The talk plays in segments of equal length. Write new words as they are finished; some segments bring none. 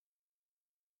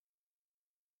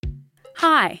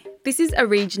Hi, this is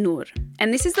Arij Noor,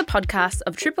 and this is the podcast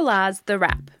of Triple R's The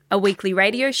Wrap, a weekly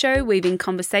radio show weaving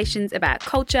conversations about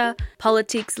culture,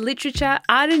 politics, literature,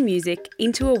 art and music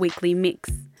into a weekly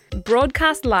mix.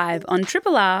 Broadcast live on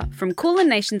Triple R from Kulin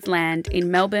Nations Land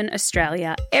in Melbourne,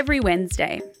 Australia, every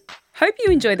Wednesday. Hope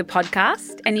you enjoy the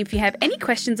podcast, and if you have any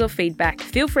questions or feedback,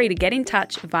 feel free to get in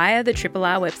touch via the Triple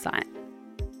R website.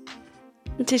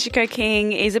 Tishiko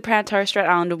King is a proud Torres Strait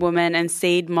Islander woman and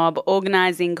Seed Mob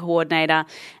organising coordinator,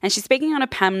 and she's speaking on a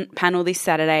panel this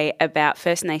Saturday about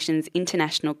First Nations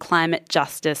International Climate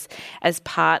Justice as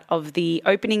part of the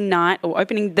opening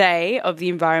day of the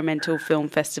Environmental Film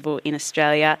Festival in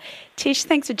Australia. Tish,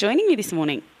 thanks for joining me this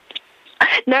morning.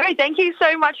 No, thank you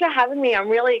so much for having me. I'm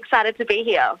really excited to be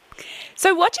here.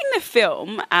 So watching the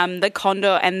film, The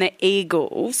Condor and the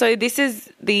Eagle, so this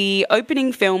is the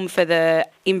opening film for the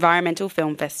Environmental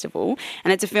Film Festival,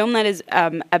 and it's a film that is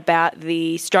about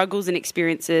the struggles and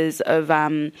experiences of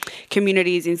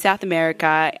communities in South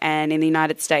America and in the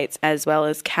United States as well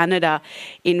as Canada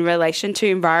in relation to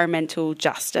environmental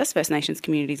justice, First Nations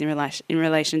communities in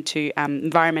relation to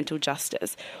environmental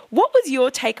justice. What was your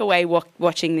takeaway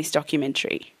watching this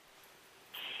documentary?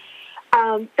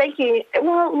 Thank you.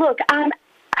 Well, look,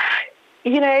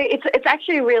 it's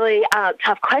actually a really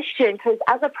tough question because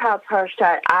as a proud Torres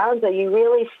Strait Islander, you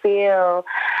really feel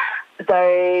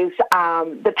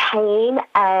the pain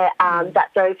that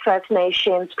those First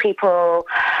Nations people,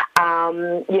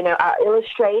 are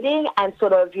illustrating and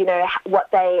sort of, what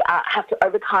they have to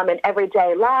overcome in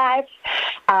everyday life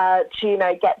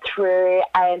to, get through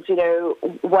and,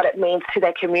 what it means to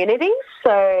their communities.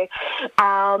 So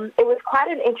it was quite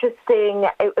an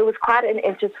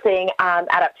interesting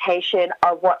adaptation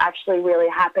of what actually really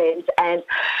happened. And,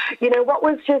 what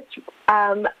was just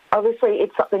obviously,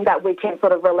 it's something that we can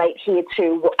sort of relate here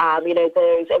to,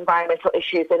 those environmental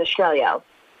issues in Australia.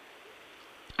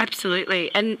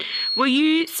 Absolutely. And were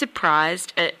you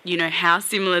surprised at, how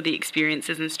similar the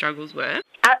experiences and struggles were?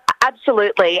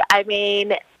 Absolutely. I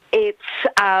mean, it's,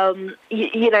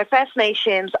 First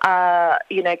Nations are,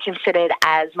 considered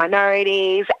as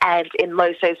minorities and in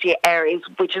low socio areas,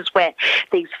 which is where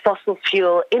these fossil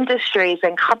fuel industries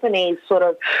and companies sort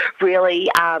of really,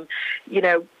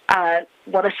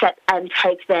 want to set and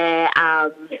take their,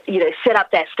 set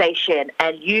up their station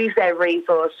and use their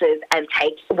resources and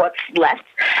take what's left.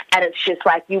 And it's just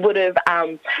like you would have,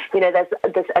 there's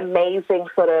this amazing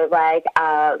sort of like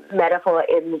metaphor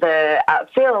in the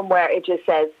film where it just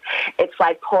says it's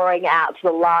like pouring out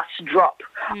the last drop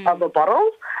of a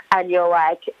bottle. And you're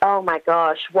like, oh my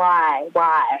gosh, why?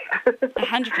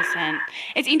 100%.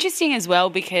 It's interesting as well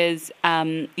because,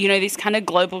 this kind of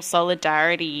global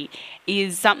solidarity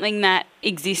is something that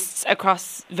exists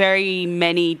across very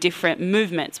many different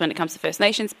movements when it comes to First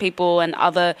Nations people and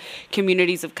other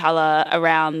communities of colour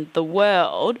around the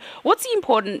world. What's the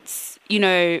importance,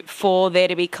 for there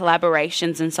to be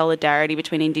collaborations and solidarity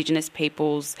between Indigenous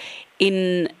peoples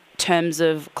in terms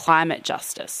of climate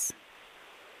justice?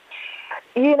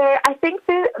 I think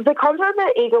the Condor and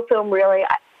the Eagle film really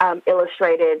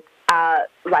illustrated that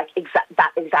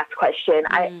exact question.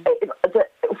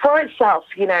 For itself,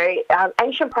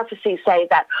 ancient prophecies say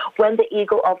that when the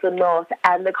eagle of the north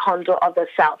and the condor of the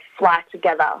south fly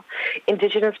together,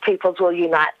 Indigenous peoples will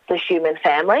unite the human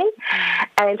family.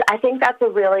 And I think that's a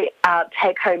really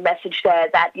take-home message there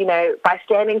that, by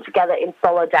standing together in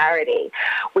solidarity,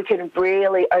 we can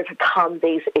really overcome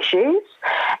these issues.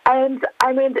 And,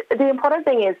 I mean, the important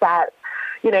thing is that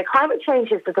climate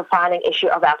change is the defining issue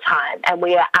of our time, and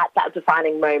we are at that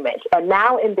defining moment. And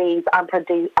now in these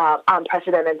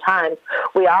unprecedented times,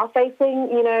 we are facing,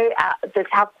 this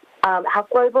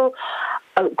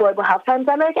global health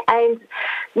pandemic, and,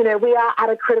 we are at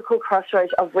a critical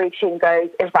crossroads of reaching those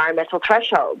environmental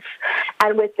thresholds.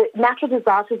 And with the natural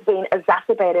disasters being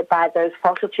exacerbated by those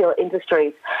fossil fuel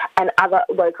industries and other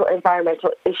local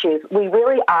environmental issues, we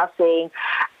really are seeing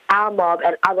our mob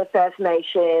and other First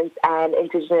Nations and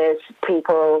Indigenous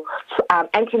people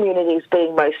and communities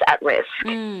being most at risk.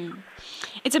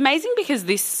 It's amazing because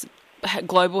this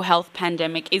global health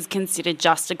pandemic is considered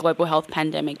just a global health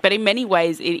pandemic, but in many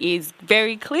ways it is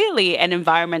very clearly an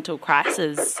environmental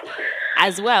crisis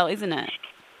as well, isn't it?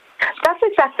 That's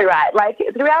exactly right. Like,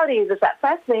 the reality is that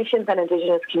First Nations and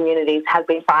Indigenous communities have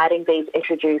been fighting these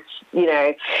introduced,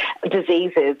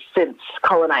 diseases since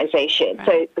colonization.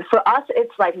 Right. So for us,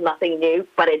 it's like nothing new,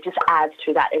 but it just adds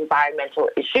to that environmental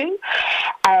issue.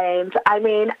 And I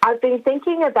mean, I've been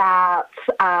thinking about,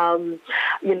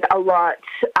 a lot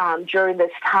during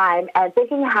this time, and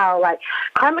thinking how, like,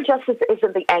 climate justice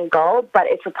isn't the end goal, but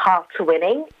it's a path to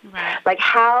winning. Right. Like,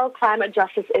 how climate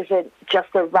justice isn't just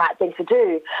the right thing to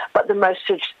do, but the most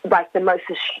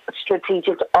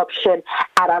strategic option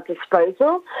at our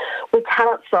disposal. We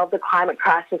cannot solve the climate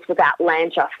crisis without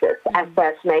land justice and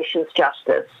First Nations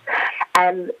justice.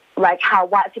 And like how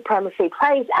white supremacy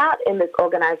plays out in this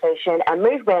organisation and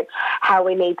movement, how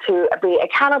we need to be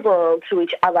accountable to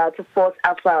each other to force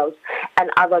ourselves and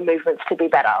other movements to be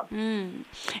better.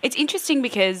 It's interesting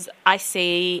because I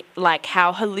see like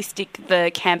how holistic the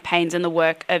campaigns and the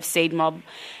work of Seed Mob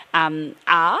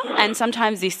are, and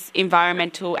sometimes this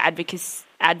environmental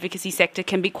advocacy sector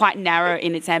can be quite narrow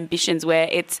in its ambitions, where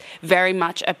it's very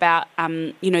much about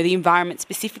the environment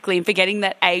specifically, and forgetting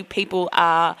that people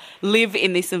live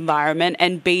in this environment,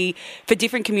 and for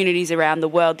different communities around the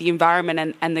world, the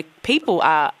environment and the people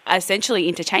are essentially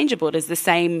interchangeable. It is the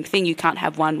same thing. You can't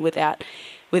have one without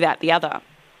the other.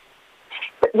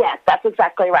 Yes, that's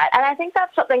exactly right. And I think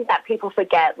that's something that people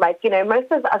forget. Like,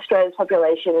 most of Australia's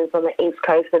population is on the East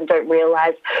Coast and don't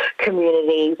realise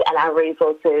communities and our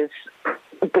resources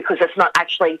because it's not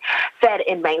actually fed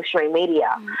in mainstream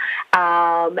media.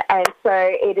 And so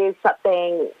it is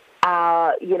something,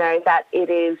 that it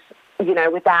is,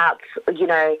 without,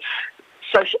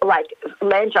 social, like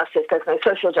land justice, there's no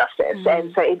social justice.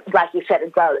 And so, like you said,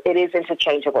 it is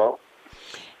interchangeable.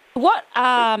 What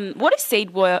is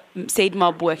Seed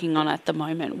Mob working on at the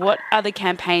moment? What are the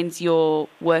campaigns you're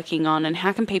working on, and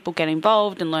how can people get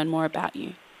involved and learn more about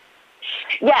you?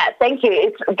 Yeah, thank you.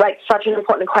 It's like such an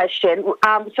important question.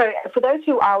 So for those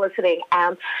who are listening,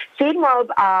 Seed Mob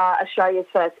are Australia's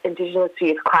first Indigenous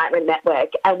youth climate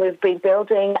network, and we've been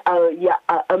building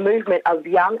a movement of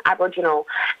young Aboriginal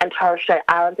and Torres Strait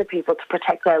Islander people to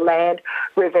protect their land,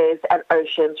 rivers and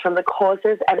oceans from the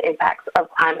causes and impacts of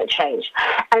climate change.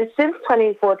 And since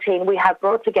 2014, we have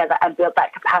brought together and built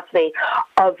that capacity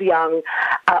of young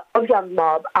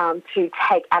mob to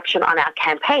take action on our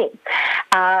campaign.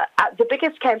 The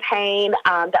biggest campaign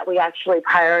that we actually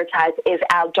prioritise is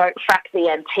our Don't Frack the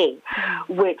NT,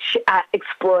 which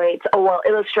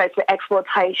illustrates the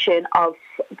exploitation of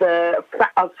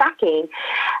fracking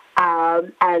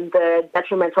and the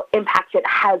detrimental impact it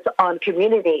has on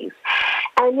communities.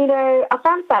 And, a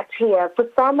fun fact here, for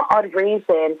some odd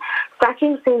reason,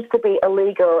 fracking seems to be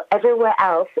illegal everywhere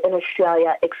else in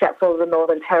Australia except for the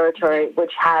Northern Territory,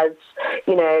 which has,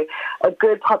 a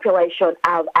good population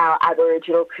of our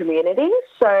Aboriginal communities.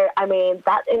 So, I mean,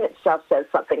 that in itself says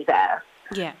something there.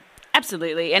 Yeah.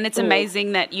 Absolutely. And it's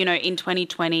amazing that, in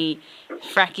 2020,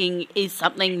 fracking is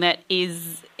something that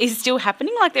is still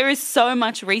happening. Like, there is so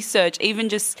much research,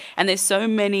 and there's so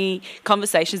many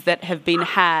conversations that have been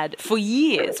had for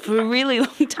years, for a really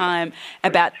long time,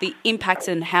 about the impacts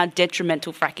and how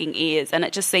detrimental fracking is. And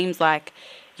it just seems like,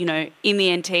 in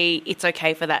the NT, it's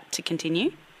okay for that to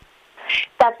continue.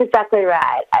 That's exactly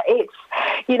right.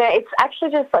 It's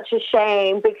actually just such a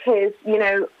shame because,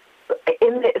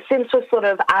 since we're sort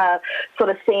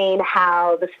of seeing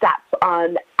how the stats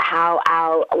on how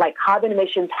our carbon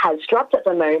emissions has dropped at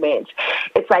the moment,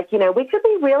 it's like, we could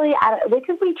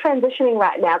be transitioning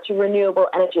right now to renewable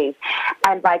energies,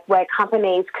 and where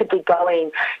companies could be going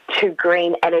to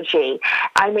green energy.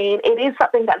 I mean, it is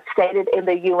something that's stated in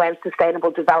the UN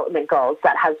Sustainable Development Goals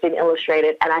that has been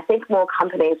illustrated, and I think more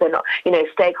companies and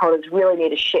stakeholders really need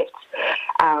to shift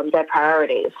their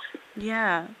priorities.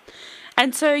 Yeah.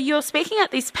 And so you're speaking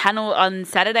at this panel on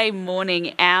Saturday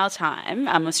morning, our time,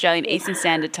 Australian Eastern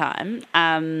Standard Time.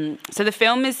 So the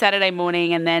film is Saturday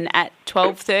morning, and then at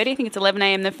 12:30, I think it's 11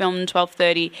 a.m. the film,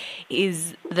 12:30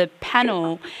 is the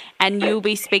panel, and you'll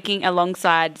be speaking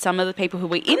alongside some of the people who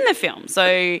were in the film.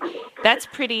 So that's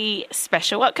pretty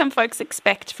special. What can folks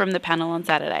expect from the panel on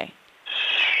Saturday?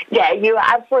 Yeah, you are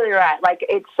absolutely right.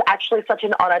 It's actually such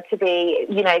an honour to be,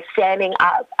 standing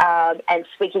up and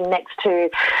speaking next to,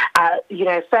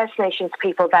 First Nations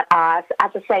people that are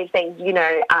at the same thing,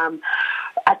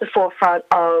 at the forefront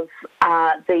of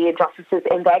the injustices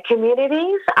in their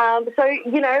communities. So,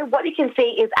 what you can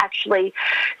see is actually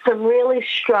some really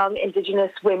strong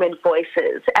Indigenous women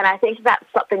voices, and I think that's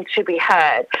something to be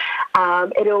heard.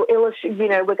 It'll illustrate,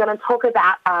 we're going to talk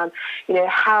about,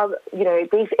 how,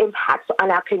 these impacts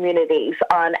on our communities,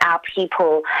 on our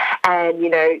people, and,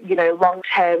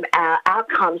 long-term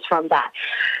outcomes from that.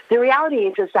 The reality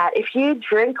is that if you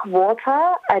drink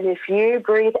water and if you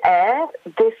breathe air,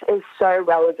 this is so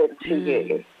relevant to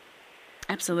you.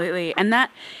 Absolutely. And that,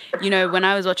 when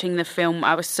I was watching the film,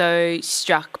 I was so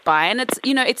struck by, and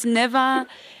it's never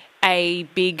a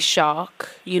big shock,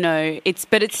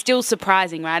 but it's still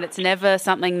surprising, right? It's never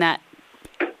something that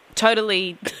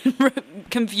totally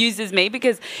confuses me,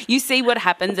 because you see what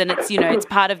happens and it's, it's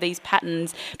part of these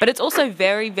patterns, but it's also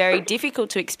very, very difficult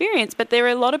to experience. But there are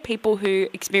a lot of people who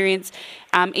experience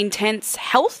intense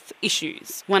health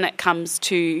issues when it comes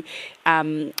to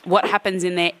what happens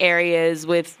in their areas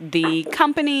with the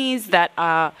companies that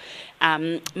are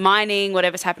mining,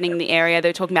 whatever's happening in the area.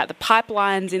 They're talking about the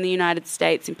pipelines in the United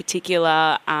States in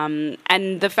particular, and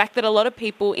the fact that a lot of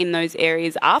people in those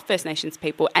areas are First Nations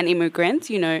people and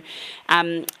immigrants,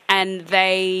 and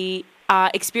they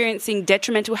are experiencing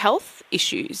detrimental health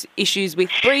issues with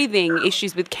breathing,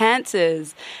 issues with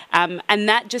cancers, and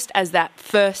that just as that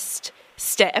first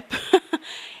step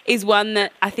is one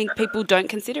that I think people don't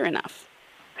consider enough.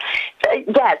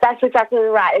 Yeah, that's exactly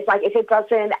right. It's like if it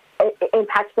doesn't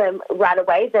impact them right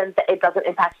away, then it doesn't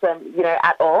impact them,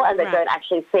 at all, and they don't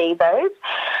actually see those.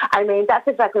 I mean, that's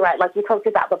exactly right. Like you talked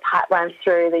about the pipelines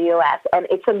through the US, and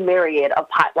it's a myriad of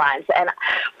pipelines. And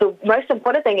the most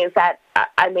important thing is that,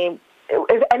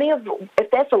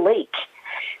 if there's a leak,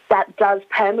 that does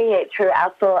permeate through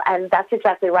our soil, and that's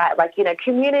exactly right. Like,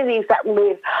 communities that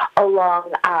live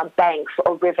along banks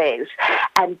or rivers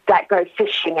and that go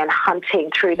fishing and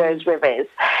hunting through those rivers,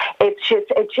 it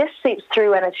just seeps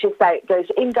through, and it's just like those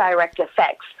indirect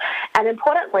effects. And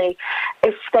importantly,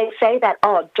 if they say that,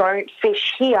 don't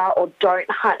fish here or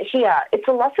don't hunt here, it's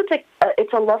a loss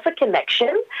of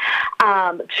connection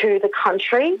to the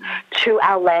country, to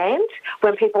our land,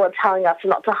 when people are telling us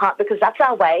not to hunt, because that's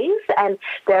our ways and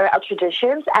they're our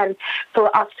traditions. And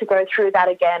for us to go through that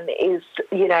again is,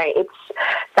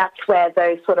 that's where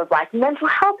those sort of like mental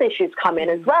health issues come in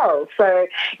as well. So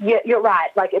you're right.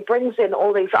 Like it brings in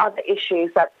all these other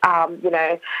issues that,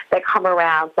 that come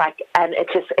around, like, and it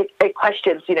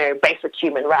questions, basic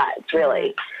human rights,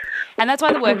 really. And that's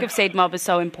why the work of Seed Mob is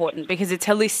so important, because it's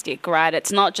holistic, right?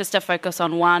 It's not just a focus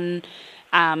on one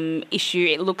issue.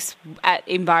 It looks at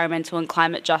environmental and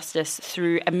climate justice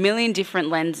through a million different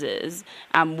lenses,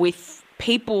 with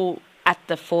people at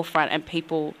the forefront and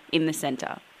people in the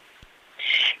centre.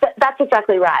 That's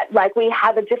exactly right. Like we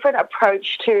have a different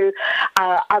approach to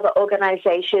other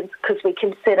organisations, because we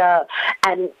consider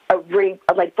and bring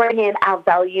in our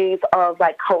values of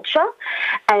like culture,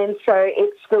 and so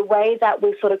it's the way that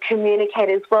we sort of communicate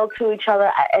as well to each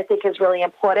other. I think is really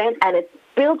important, and it's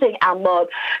building our mob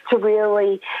to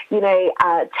really,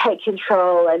 take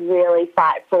control and really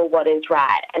fight for what is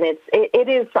right. And it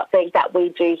is something that we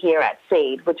do here at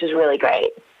Seed, which is really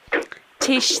great.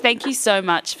 Tish, thank you so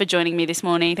much for joining me this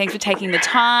morning. Thanks for taking the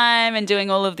time and doing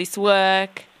all of this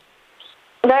work.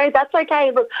 No, that's okay.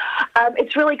 Look,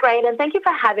 it's really great, and thank you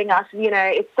for having us.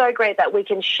 It's so great that we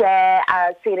can share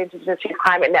Seed Indigenous Youth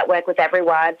Climate Network with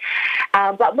everyone.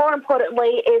 But more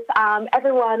importantly, if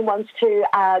everyone wants to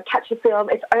catch the film,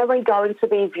 it's only going to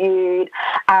be viewed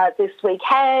this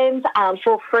weekend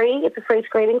for free. It's a free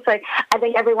screening, so I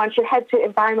think everyone should head to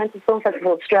Environmental Film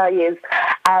Festival Australia's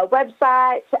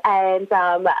website and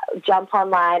jump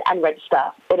online and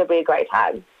register. It'll be a great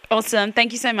time. Awesome.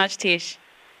 Thank you so much, Tish.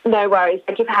 No worries.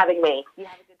 Thank you for having me. You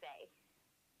have a good day.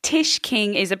 Tish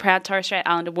King is a proud Torres Strait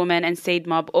Islander woman and Seed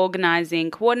Mob organising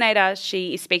coordinator.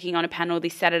 She is speaking on a panel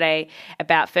this Saturday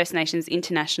about First Nations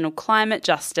International Climate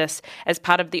Justice as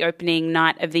part of the opening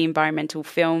night of the Environmental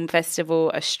Film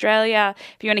Festival Australia.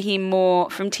 If you want to hear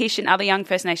more from Tish and other young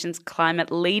First Nations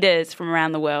climate leaders from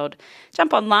around the world,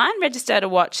 jump online, register to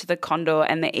watch The Condor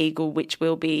and the Eagle, which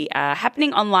will be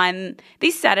happening online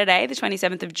this Saturday, the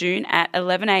 27th of June at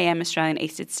 11 a.m. Australian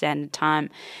Eastern Standard Time.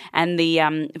 And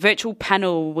the virtual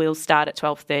panel will start at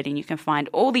 12:30, and you can find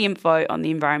all the info on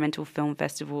the Environmental Film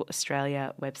Festival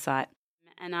Australia website.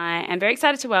 And I am very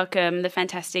excited to welcome the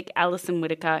fantastic Alison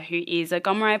Whittaker, who is a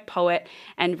Gomeroi poet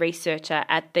and researcher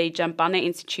at the Jumbunna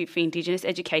Institute for Indigenous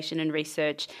Education and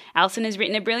Research. Alison has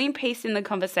written a brilliant piece in The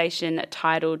Conversation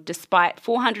titled, "Despite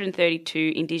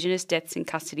 432 Indigenous deaths in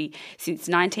custody since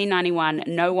 1991,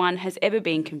 no one has ever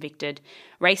been convicted.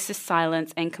 Racist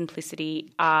silence and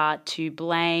complicity are to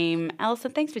blame."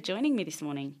 Alison, thanks for joining me this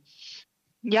morning.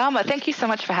 Yama, thank you so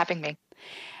much for having me.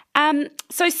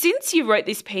 So since you wrote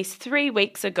this piece 3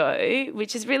 weeks ago,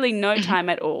 which is really no time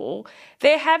at all,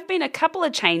 there have been a couple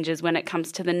of changes when it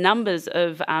comes to the numbers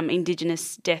of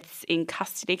Indigenous deaths in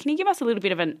custody. Can you give us a little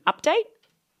bit of an update?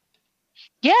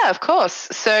 Yeah, of course.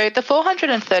 So the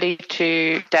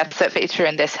 432 deaths that feature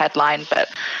in this headline, but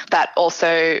that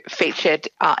also featured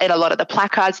in a lot of the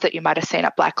placards that you might have seen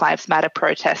at Black Lives Matter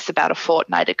protests about a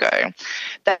fortnight ago.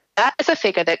 That is a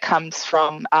figure that comes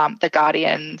from the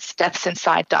Guardian's Deaths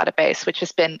Inside database, which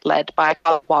has been led by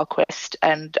Carl Wildquist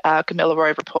and Camilla Roy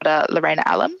reporter Lorena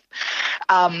Allam.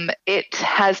 It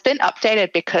has been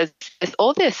updated because there's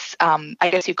all this, I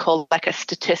guess you call like a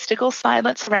statistical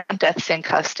silence around deaths in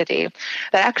custody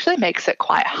that actually makes it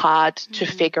quite hard to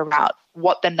figure out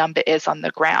what the number is on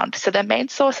the ground. So the main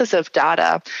sources of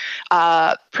data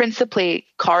are principally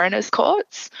coroners'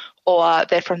 courts, or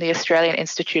they're from the Australian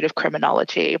Institute of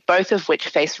Criminology, both of which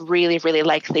face really, really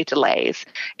lengthy delays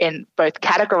in both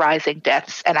categorising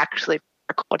deaths and actually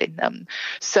recording them.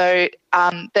 So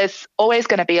there's always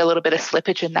going to be a little bit of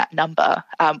slippage in that number,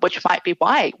 which might be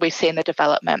why we've seen the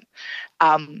development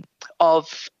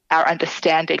of our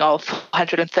understanding of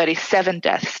 137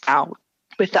 deaths now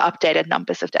with the updated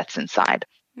numbers of deaths inside.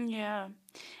 Yeah.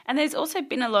 And there's also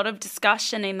been a lot of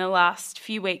discussion in the last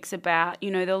few weeks about,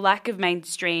 the lack of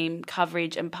mainstream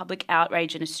coverage and public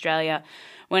outrage in Australia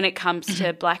when it comes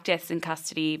to black deaths in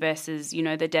custody versus,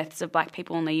 the deaths of black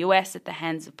people in the US at the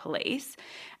hands of police.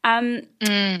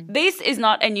 This is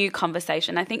not a new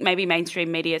conversation. I think maybe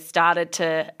mainstream media started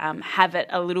to have it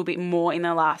a little bit more in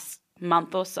the last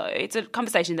month or so. It's a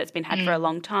conversation that's been had for a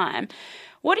long time.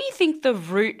 What do you think the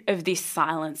root of this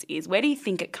silence is? Where do you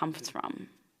think it comes from?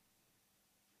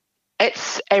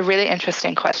 It's a really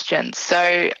interesting question.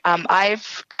 So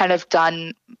I've kind of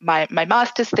done my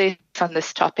master's thesis on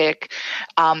this topic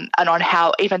and on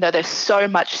how, even though there's so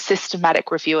much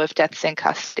systematic review of deaths in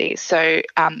custody, so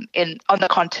on the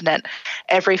continent,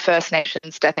 every First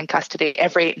Nations death in custody,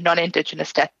 every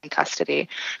non-Indigenous death in custody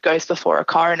goes before a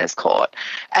coroner's court.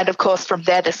 And of course, from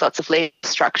there, there's lots of legal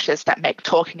structures that make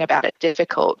talking about it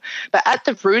difficult. But at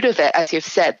the root of it, as you've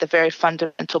said, the very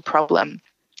fundamental problem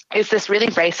is this really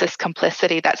racist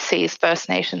complicity that sees First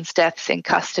Nations deaths in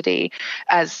custody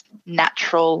as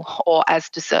natural or as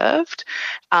deserved.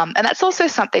 And that's also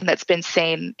something that's been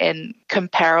seen in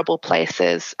comparable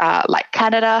places like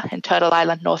Canada and Turtle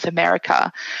Island, North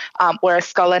America, where a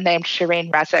scholar named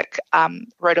Shireen Razak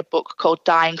wrote a book called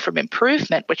Dying from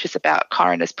Improvement, which is about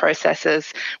coroners'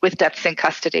 processes with deaths in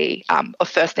custody of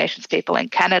First Nations people in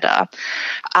Canada.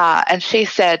 And she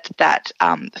said that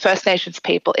First Nations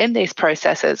people in these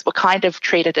processes were kind of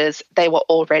treated as they were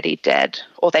already dead,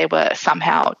 or they were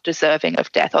somehow deserving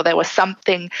of death, or there was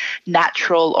something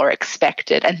natural or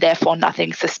expected and therefore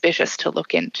nothing suspicious to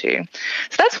look into.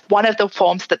 So that's one of the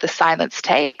forms that the silence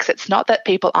takes. It's not that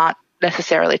people aren't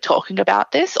necessarily talking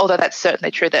about this, although that's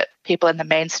certainly true that people in the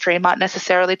mainstream aren't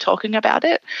necessarily talking about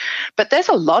it. But there's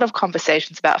a lot of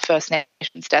conversations about First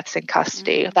Nations deaths in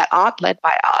custody that aren't led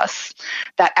by us,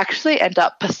 that actually end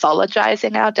up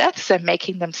pathologizing our deaths and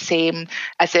making them seem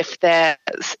as if there's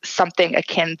something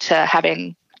akin to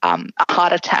having a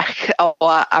heart attack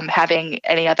or having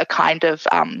any other kind of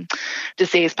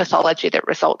disease pathology that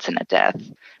results in a death.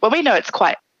 Well, we know it's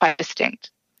quite distinct.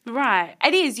 Right.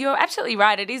 It is. You're absolutely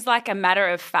right. It is like a matter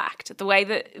of fact. The way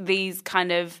that these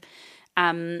kind of,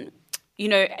 the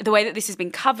way that this has been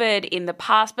covered in the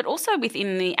past, but also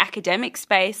within the academic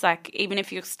space, like even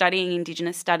if you're studying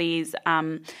Indigenous studies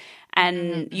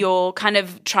and you're kind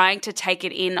of trying to take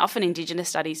it in, often Indigenous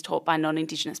studies taught by a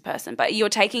non-Indigenous person, but you're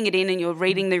taking it in and you're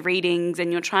reading the readings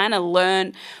and you're trying to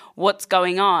learn what's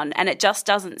going on, and it just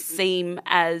doesn't seem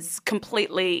as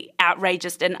completely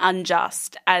outrageous and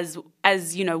unjust as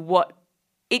what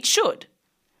it should.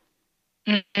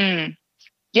 Mm-hmm.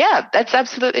 Yeah, that's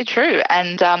absolutely true.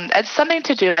 And it's something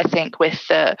to do, I think, with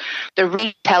the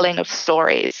retelling of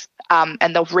stories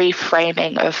and the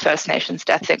reframing of First Nations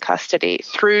deaths in custody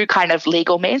through kind of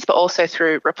legal means, but also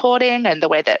through reporting and the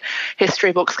way that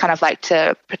history books kind of like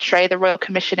to portray the Royal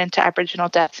Commission into Aboriginal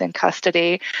deaths in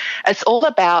custody. It's all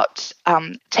about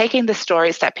taking the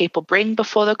stories that people bring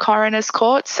before the coroner's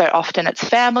court. So often it's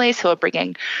families who are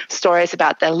bringing stories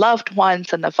about their loved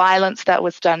ones and the violence that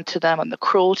was done to them and the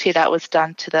cruelty that was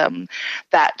done to them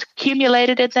that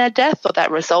accumulated in their death or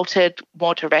that resulted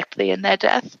more directly in their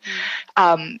death.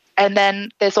 And then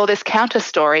there's all this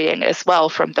counter-storying as well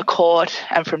from the court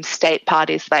and from state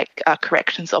parties like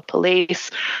corrections or police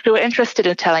who are interested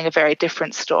in telling a very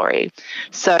different story.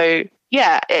 So,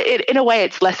 yeah, in a way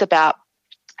it's less about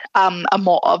a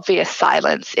more obvious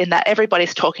silence in that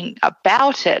everybody's talking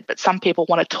about it, but some people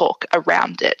want to talk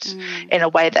around it in a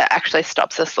way that actually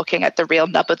stops us looking at the real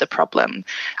nub of the problem,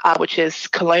 which is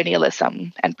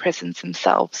colonialism and prisons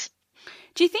themselves.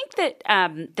 Do you think that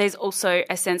there's also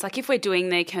a sense, like if we're doing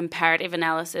the comparative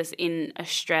analysis in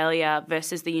Australia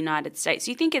versus the United States,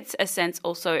 do you think it's a sense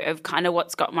also of kind of what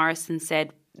Scott Morrison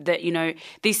said, that, you know,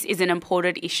 this is an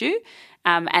imported issue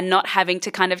and not having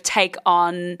to kind of take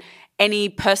on any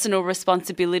personal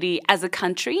responsibility as a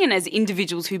country and as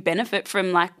individuals who benefit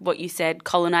from, like what you said,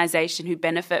 colonisation, who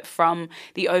benefit from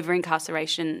the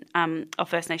over-incarceration of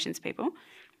First Nations people?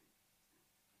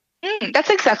 That's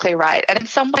exactly right. And in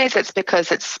some ways it's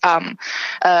because it's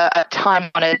a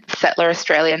time-honoured settler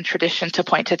Australian tradition to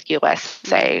point to the US,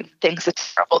 say things are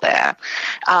terrible there,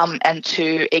 and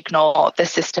to ignore the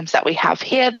systems that we have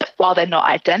here, but while they're not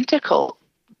identical,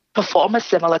 perform a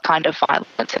similar kind of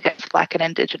violence against Black and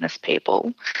Indigenous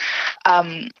people.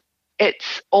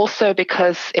 It's also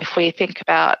because if we think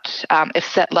about, if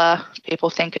settler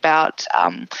people think about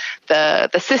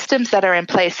the systems that are in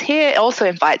place here, it also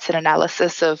invites an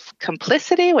analysis of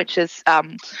complicity, which is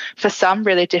for some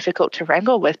really difficult to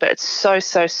wrangle with, but it's so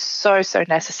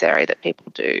necessary that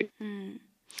people do.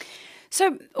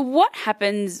 So what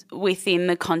happens within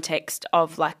the context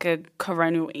of like a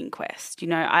coronial inquest? You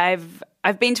know,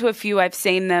 I've been to a few, I've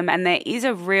seen them, and there is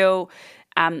a real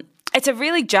it's a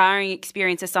really jarring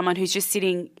experience as someone who's just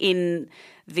sitting in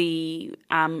the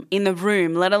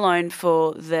room, let alone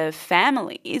for the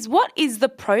families. What is the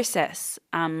process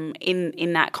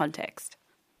in that context?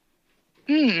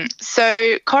 So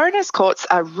coroner's courts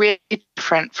are really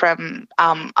different from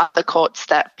other courts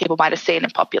that people might have seen in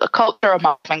popular culture or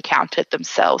might have encountered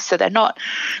themselves. So they're not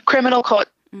criminal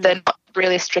courts, they're not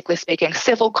really strictly speaking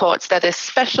civil courts. They're this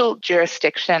special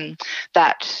jurisdiction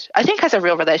that I think has a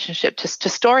real relationship to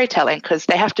storytelling, because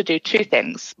they have to do two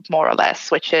things more or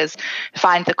less, which is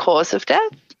find the cause of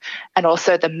death and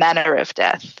also the manner of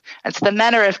death. And so the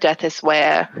manner of death is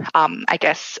where I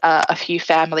guess a few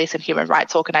families and human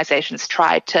rights organizations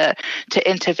tried to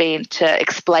intervene to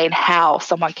explain how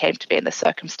someone came to be in the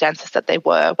circumstances that they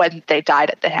were when they died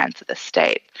at the hands of the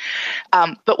state.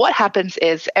 But what happens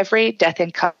is every death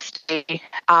in custody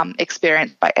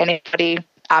experienced by anybody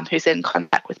who's in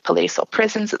contact with police or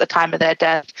prisons at the time of their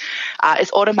death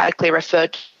is automatically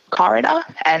referred to coroner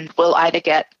and will either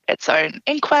get its own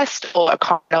inquest, or a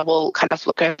coroner will kind of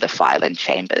look over the file in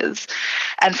chambers.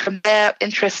 And from there,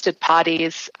 interested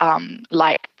parties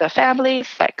like the families,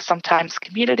 like sometimes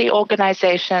community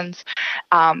organizations,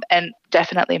 and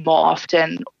definitely more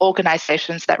often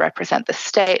organizations that represent the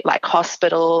state, like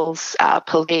hospitals,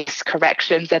 police,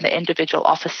 corrections, and the individual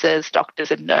officers, doctors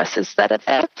and nurses that are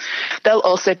there, they'll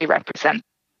also be represented.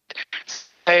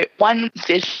 So one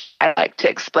vision I like to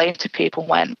explain to people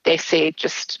when they see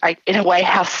just, in a way,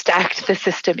 how stacked the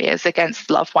system is against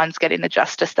loved ones getting the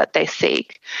justice that they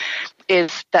seek,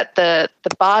 is that the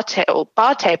bar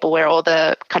table where all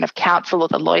the kind of counsel or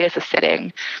the lawyers are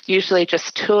sitting, usually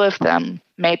just two of them,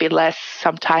 maybe less,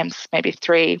 sometimes maybe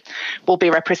three, will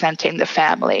be representing the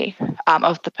family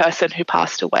of the person who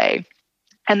passed away.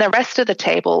 And the rest of the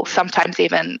table, sometimes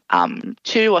even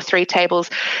 2 or 3 tables,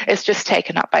 is just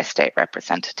taken up by state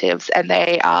representatives. And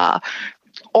they are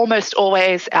almost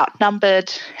always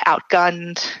outnumbered,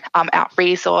 outgunned,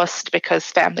 out-resourced, because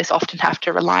families often have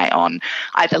to rely on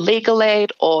either legal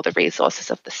aid or the resources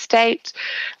of the state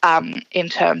in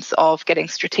terms of getting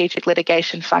strategic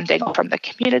litigation funding from the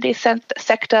community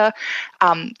sector,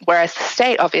 whereas the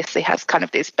state obviously has kind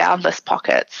of these boundless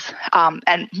pockets.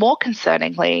 And more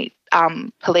concerningly,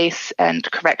 police and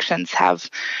corrections have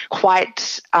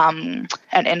quite an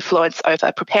influence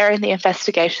over preparing the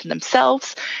investigation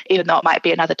themselves. Even though it might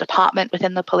be another department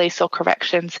within the police or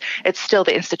corrections, it's still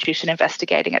the institution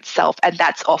investigating itself, and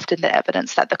that's often the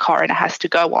evidence that the coroner has to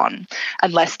go on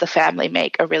unless the family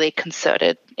make a really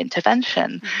concerted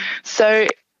intervention. So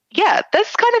yeah,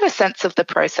 there's kind of a sense of the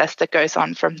process that goes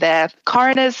on from there.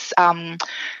 Coroners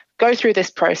go through this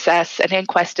process. An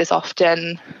inquest is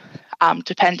often,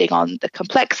 depending on the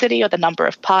complexity or the number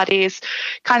of parties,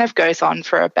 kind of goes on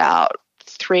for about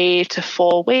 3 to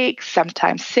 4 weeks,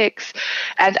 sometimes 6.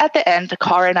 And at the end, the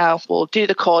coroner will do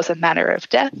the cause and manner of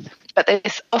death. But they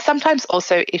sometimes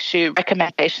also issue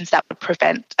recommendations that would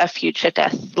prevent a future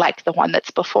death like the one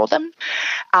that's before them.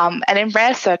 And in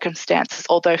rare circumstances,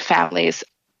 although families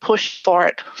push for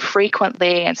it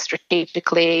frequently and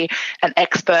strategically and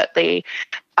expertly,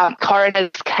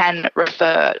 coroners can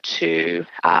refer to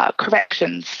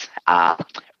corrections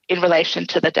in relation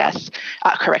to the death.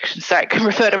 Can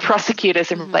refer to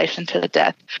prosecutors in relation to the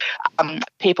death,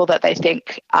 people that they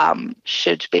think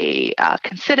should be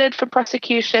considered for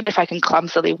prosecution, if I can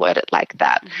clumsily word it like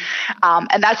that.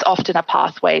 And that's often a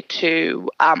pathway to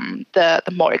the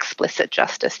more explicit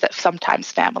justice that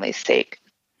sometimes families seek.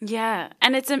 Yeah,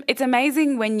 and it's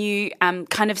amazing when you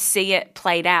kind of see it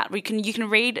played out. You can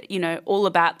read, all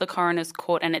about the coroner's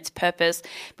court and its purpose,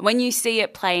 but when you see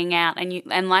it playing out,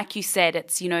 and like you said,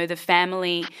 it's the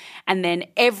family and then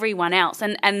everyone else,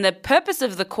 and the purpose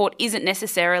of the court isn't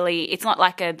necessarily, it's not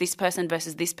like a this person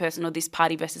versus this person or this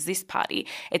party versus this party.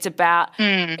 It's about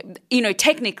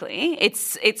technically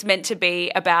it's meant to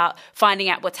be about finding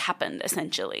out what's happened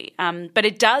essentially, but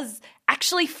it does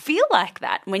actually feel like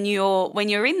that when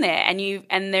you're in there,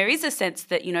 and there is a sense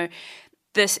that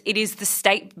it is the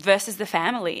state versus the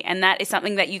family, and that is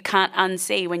something that you can't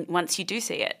unsee once you do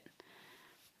see it.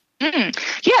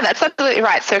 Yeah, that's absolutely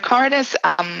right. So coroners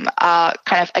are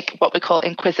kind of like what we call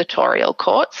inquisitorial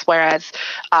courts, whereas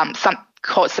some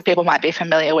courts that people might be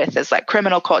familiar with is like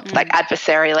criminal courts, like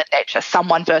adversarial in nature,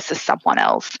 someone versus someone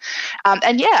else.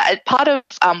 Part of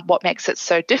what makes it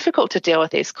so difficult to deal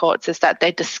with these courts is that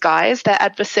they disguise their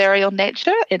adversarial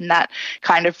nature in that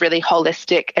kind of really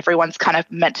holistic, everyone's kind of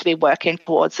meant to be working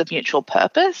towards a mutual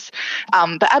purpose.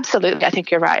 But absolutely, I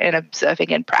think you're right in observing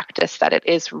in practice that it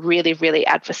is really, really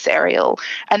adversarial,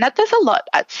 and that there's a lot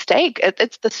at stake.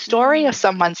 It's the story of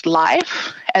someone's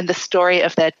life and the story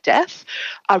of their death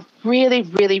are really,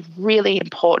 really, really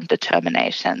important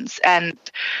determinations, and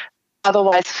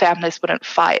otherwise families wouldn't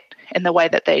fight in the way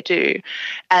that they do.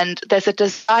 And there's a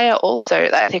desire also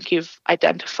that I think you've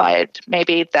identified,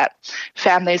 maybe that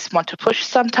families want to push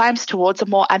sometimes towards a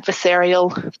more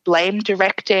adversarial blame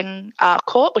directing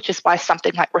court, which is why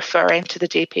something like referring to the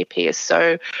DPP is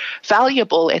so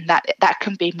valuable, in that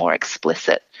can be more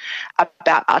explicit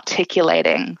about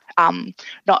articulating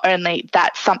not only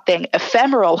that something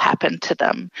ephemeral happened to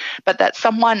them, but that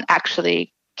someone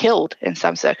actually killed, in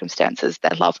some circumstances,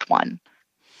 their loved one.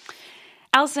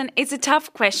 Alison, it's a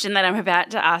tough question that I'm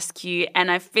about to ask you, and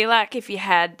I feel like if you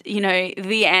had,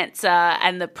 the answer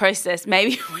and the process,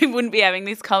 maybe we wouldn't be having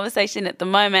this conversation at the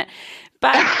moment.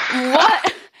 But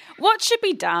what should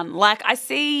be done? Like, I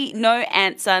see no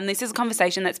answer, and this is a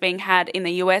conversation that's being had in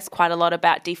the US quite a lot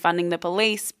about defunding the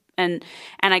police, and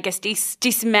I guess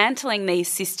dismantling these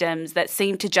systems that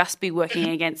seem to just be working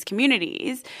against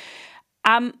communities.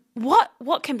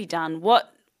 What can be done?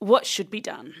 What should be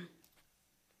done?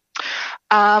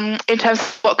 In terms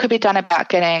of what could be done about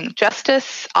getting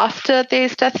justice after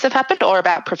these deaths have happened, or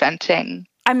about preventing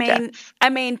deaths? I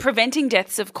mean, preventing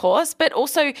deaths, of course, but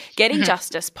also getting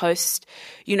justice post,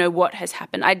 what has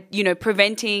happened.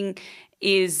 Preventing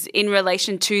is in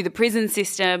relation to the prison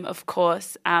system, of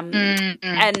course, and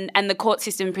the court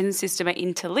system and prison system are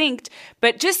interlinked,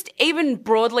 but just even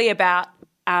broadly about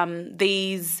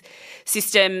these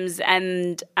systems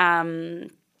and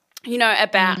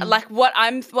about like what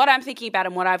I'm thinking about,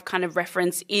 and what I've kind of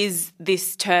referenced is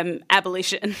this term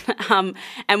abolition,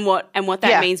 and what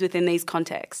that means within these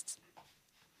contexts.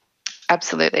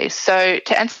 Absolutely. So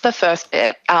to answer the first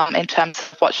bit, in terms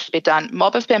of what should be done,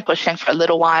 Mob have been pushing for a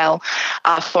little while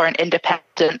for an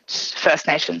independent First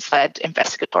Nations-led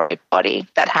investigatory body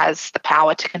that has the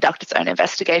power to conduct its own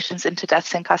investigations into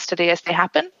deaths in custody as they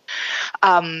happen.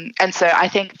 And so I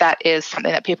think that is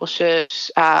something that people should,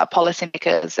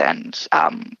 policymakers and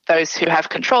those who have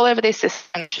control over these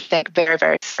systems, should think very,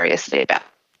 very seriously about.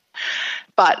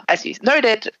 But as you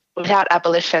noted, without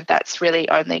abolition, that's really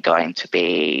only going to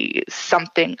be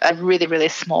a really, really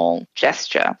small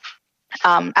gesture.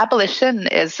 Abolition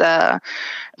is a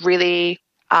really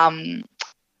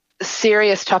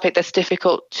serious topic that's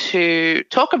difficult to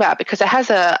talk about, because it has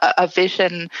a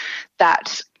vision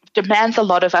that demands a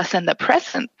lot of us in the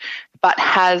present, but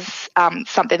has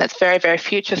something that's very, very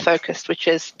future-focused, which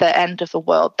is the end of the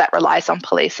world that relies on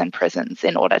police and prisons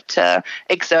in order to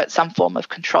exert some form of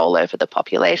control over the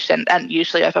population, and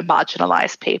usually over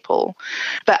marginalised people.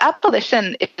 But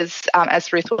abolition is,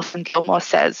 as Ruth Wilson Gilmore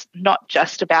says, not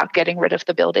just about getting rid of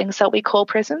the buildings that we call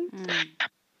prisons,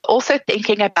 Also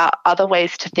thinking about other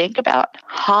ways to think about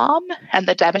harm and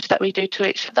the damage that we do to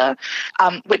each other,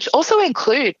 which also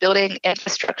include building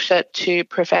infrastructure to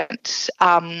prevent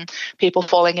people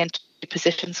falling into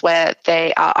positions where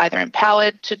they are either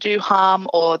empowered to do harm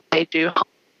or they do harm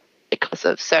because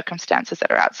of circumstances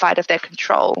that are outside of their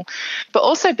control, but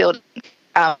also building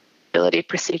ability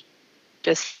procedures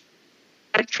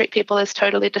don't treat people as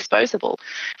totally disposable,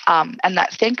 and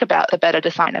that think about the better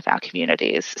design of our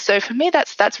communities. So for me,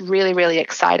 that's really, really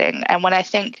exciting. And when I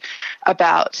think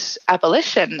about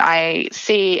abolition, I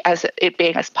see as it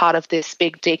being as part of this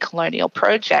big decolonial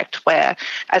project where,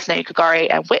 as Nugagori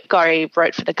and Whitgori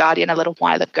wrote for The Guardian a little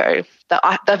while ago,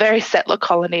 the very settler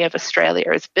colony of Australia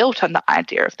is built on the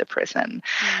idea of the prison.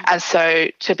 And so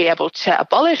to be able to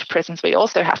abolish prisons, we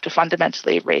also have to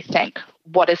fundamentally rethink,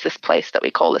 what is this place that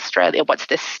we call Australia? What's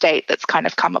this state that's kind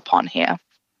of come upon here?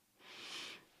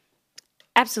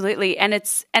 Absolutely. And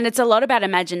it's a lot about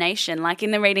imagination. Like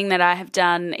in the reading that I have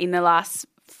done in the last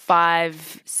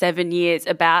 5-7 years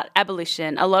about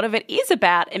abolition, a lot of it is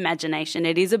about imagination.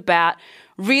 It is about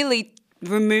really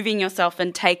removing yourself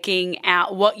and taking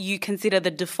out what you consider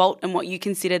the default and what you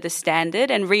consider the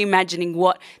standard and reimagining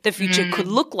what the future could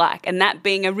look like, and that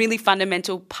being a really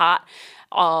fundamental part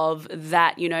of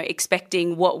that,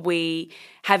 expecting what we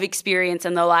have experienced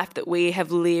and the life that we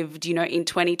have lived, in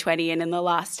 2020 and in the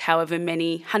last however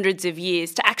many hundreds of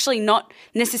years to actually not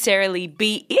necessarily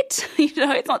be it.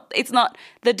 It's not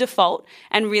the default,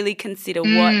 and really consider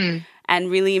what and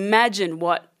really imagine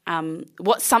what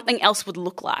something else would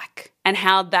look like and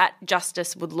how that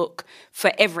justice would look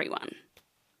for everyone.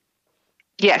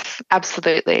 Yes,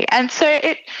 absolutely. And so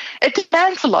it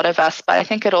demands a lot of us, but I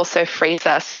think it also frees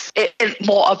us in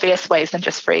more obvious ways than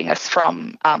just freeing us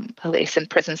from police and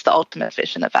prisons. The ultimate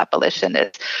vision of abolition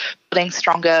is building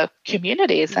stronger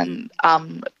communities and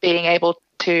being able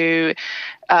to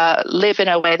live in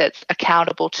a way that's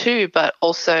accountable to, but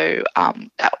also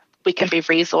that we can be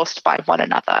resourced by one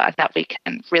another and that we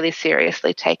can really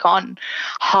seriously take on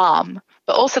harm,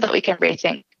 but also that we can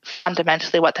rethink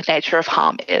fundamentally what the nature of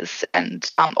harm is,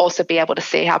 and also be able to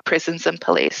see how prisons and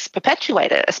police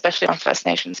perpetuate it, especially on First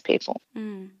Nations people.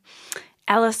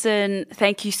 Alison,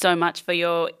 thank you so much for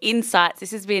your insights. This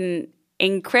has been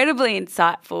incredibly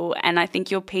insightful, and I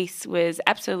think your piece was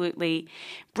absolutely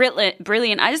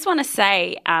brilliant. I just want to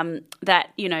say that,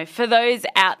 for those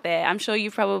out there, I'm sure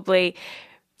you've probably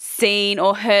seen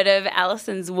or heard of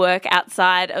Alison's work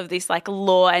outside of this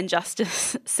law and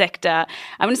justice sector.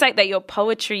 I'm going to say that your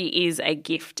poetry is a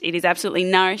gift. It is absolutely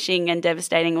nourishing and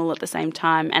devastating all at the same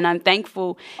time. And I'm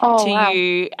thankful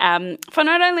you for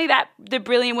not only the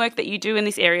brilliant work that you do in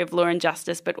this area of law and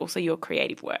justice, but also your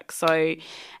creative work. So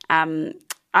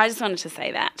I just wanted to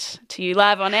say that to you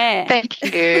live on air. Thank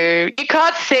you. You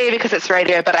can't see because it's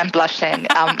radio, but I'm blushing.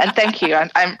 And thank you.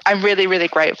 I'm really, really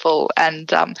grateful.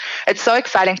 And it's so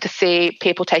exciting to see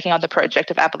people taking on the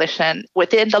project of abolition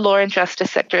within the law and justice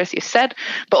sector, as you said.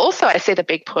 But also I see the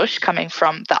big push coming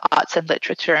from the arts and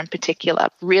literature in particular,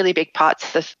 really big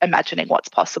parts of imagining what's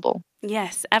possible.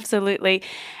 Yes, absolutely.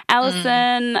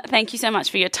 Alison, thank you so much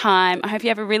for your time. I hope you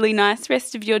have a really nice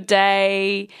rest of your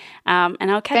day,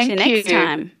 and I'll catch you next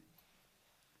time.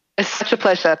 It's such a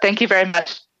pleasure. Thank you very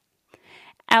much.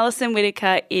 Alison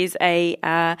Whittaker is a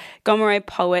Gomeroi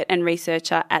poet and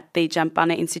researcher at the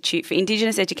Jumbunna Institute for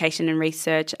Indigenous Education and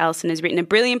Research. Alison has written a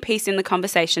brilliant piece in The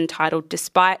Conversation titled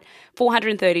 "Despite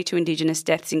 432 Indigenous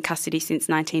deaths in custody since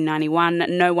 1991,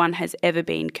 no one has ever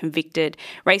been convicted.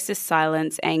 Racist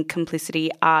silence and complicity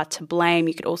are to blame."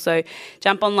 You could also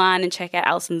jump online and check out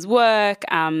Alison's work.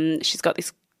 She's got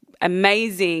this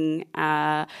amazing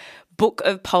book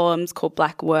of poems called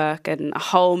Black Work and a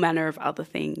whole manner of other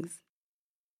things.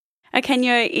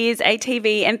 Okenyo is a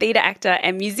TV and theatre actor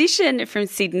and musician from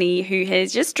Sydney who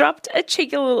has just dropped a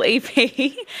cheeky little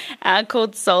EP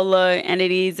called Solo, and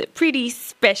it is pretty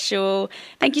special.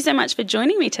 Thank you so much for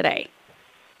joining me today.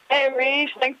 Hey,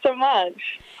 Reece, thanks so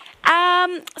much.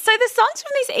 So the songs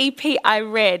from this EP I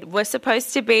read were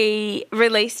supposed to be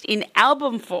released in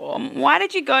album form. Why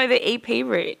did you go the EP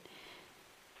route?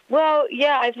 Well,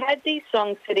 yeah, I've had these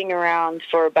songs sitting around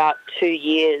for about 2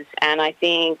 years, and I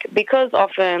think because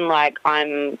often, I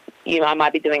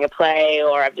might be doing a play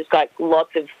or I've just got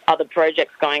lots of other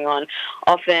projects going on,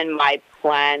 often my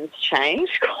plans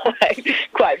change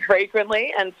quite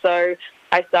frequently, and so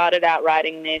I started out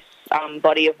writing this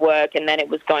body of work, and then it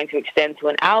was going to extend to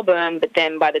an album, but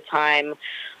then by the time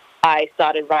I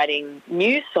started writing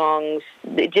new songs,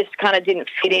 it just kind of didn't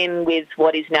fit in with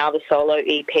what is now the solo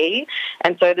EP.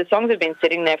 And so the songs have been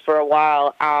sitting there for a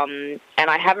while, and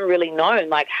I haven't really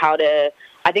known how to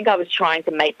I think I was trying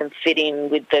to make them fit in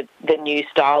with the new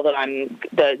style that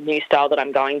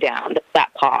I'm going down,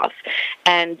 that path.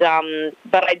 And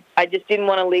but I just didn't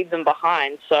want to leave them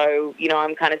behind. So, you know,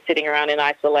 I'm kind of sitting around in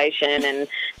isolation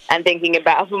and thinking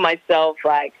about for myself,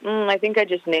 like, I think I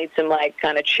just need some like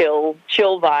kind of chill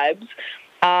vibes.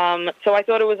 So I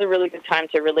thought it was a really good time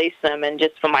to release them and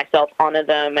just for myself honor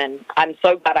them. And I'm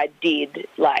so glad I did.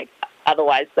 Like,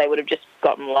 otherwise they would have just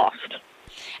gotten lost.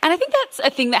 And I think that's a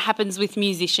thing that happens with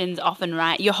musicians often,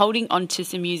 right? You're holding on to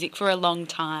some music for a long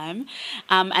time,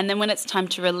 and then when it's time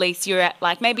to release, you're at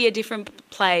like maybe a different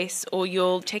place, or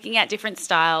you're checking out different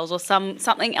styles, or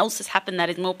something else has happened that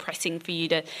is more pressing for you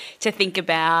to think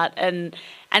about, and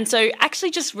so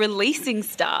actually just releasing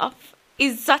stuff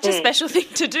is such a special thing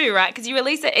to do, right? Because you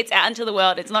release it, it's out into the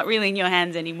world, it's not really in your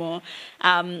hands anymore,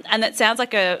 and that sounds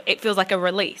like it feels like a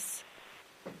release.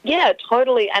 Yeah,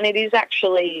 totally. And it is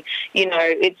actually, you know,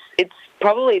 it's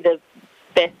probably the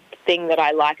best thing that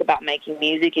I like about making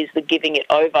music is the giving it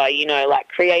over, you know, like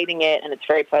creating it, and it's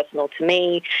very personal to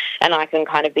me, and I can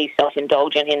kind of be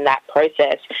self-indulgent in that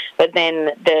process. But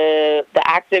then the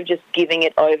act of just giving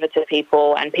it over to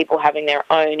people and people having their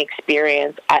own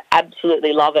experience, I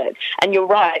absolutely love it. And you're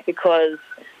right, because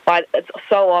it's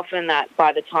so often that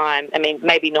by the time, I mean,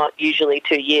 maybe not usually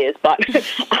 2 years, but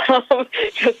just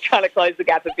trying to close the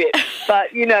gap a bit.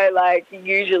 But, you know, like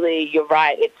usually you're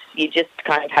right, you just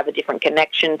kind of have a different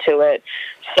connection to it.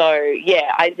 So,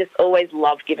 yeah, I just always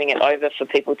love giving it over for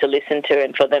people to listen to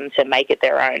and for them to make it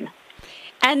their own.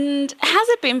 And how's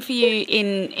it been for you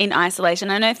in isolation?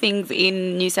 I know things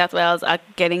in New South Wales are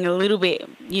getting a little bit,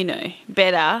 you know,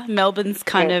 better. Melbourne's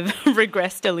kind of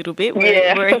regressed a little bit.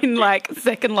 We're in like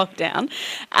second lockdown.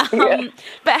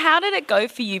 But how did it go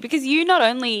for you? Because you not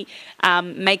only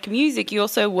make music, you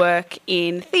also work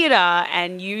in theatre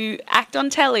and you act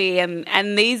on telly,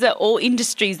 and these are all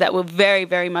industries that were very,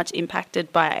 very much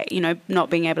impacted by, you know, not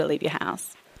being able to leave your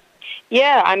house.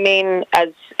 Yeah, I mean, as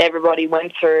everybody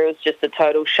went through, it was just a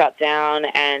total shutdown.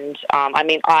 And, I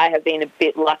mean, I have been a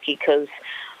bit lucky because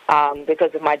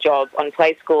of my job on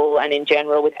Play School and in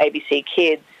general with ABC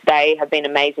Kids. They have been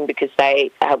amazing because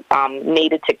they have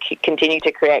needed to continue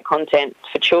to create content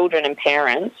for children and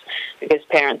parents, because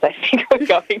parents, I think, are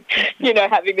going, you know,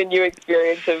 having the new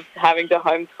experience of having to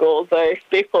homeschool. So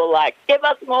people are like, give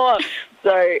us more.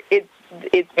 So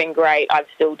it's been great. I've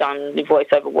still done the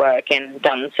voiceover work and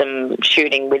done some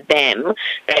shooting with them.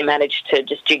 They managed to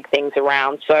just jig things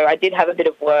around. So I did have a bit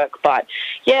of work. But,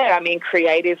 yeah, I mean,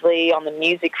 creatively on the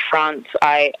music front,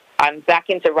 I'm back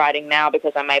into writing now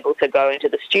because I'm able to go into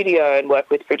the studio and work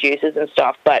with producers and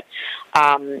stuff. But,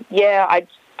 yeah,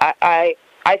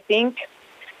 I think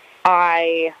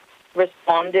I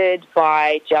responded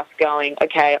by just going,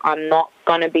 okay, I'm not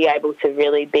going to be able to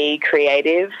really be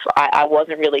creative. I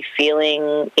wasn't really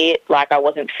feeling it. Like, I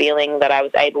wasn't feeling that I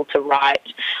was able to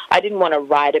write. I didn't want to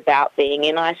write about being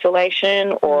in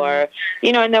isolation or,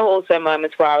 you know, and there were also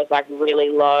moments where I was like really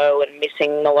low and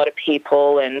missing a lot of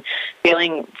people and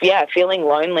feeling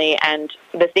lonely. And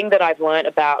the thing that I've learned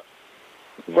about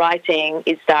writing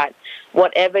is that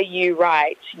whatever you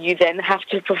write, you then have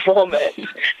to perform it.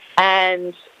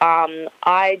 And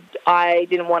I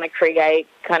didn't want to create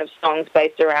kind of songs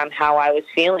based around how I was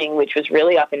feeling, which was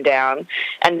really up and down,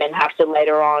 and then have to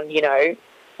later on, you know,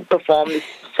 perform this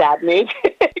sad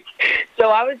music. So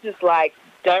I was just like,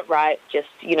 don't write, just,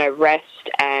 you know, rest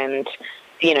and,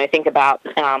 you know, think about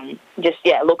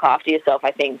look after yourself,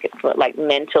 I think, like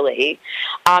mentally.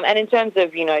 And in terms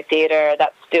of, you know, theatre,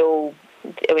 that's still...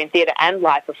 I mean, theatre and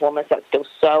live performance, that's still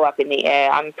so up in the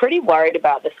air. I'm pretty worried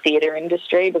about the theatre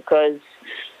industry because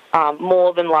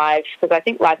more than live, because I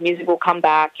think live music will come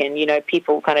back and, you know,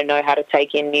 people kind of know how to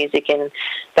take in music and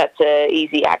that's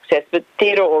easy access. But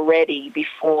theatre already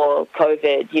before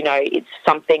COVID, you know, it's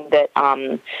something that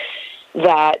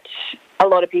that a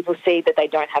lot of people see that they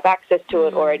don't have access to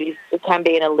it, or it can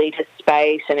be an elitist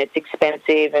space and it's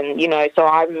expensive, and, you know,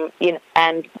 so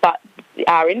but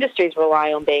our industries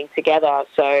rely on being together.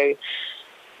 So,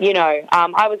 you know,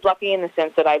 I was lucky in the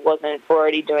sense that I wasn't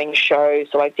already doing shows,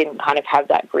 so I didn't kind of have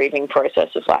that grieving process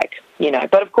of like, you know,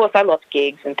 but of course I lost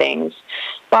gigs and things.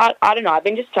 But I don't know, I've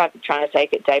been just trying to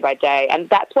take it day by day, and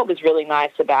that's what was really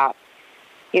nice about,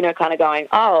 you know, kind of going,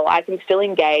 oh, I can still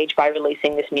engage by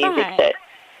releasing this music that,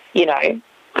 you know,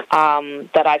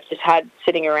 that I've just had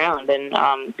sitting around,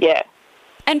 and yeah.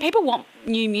 And people want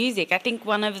new music. I think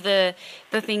one of the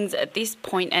things at this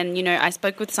point, and, you know, I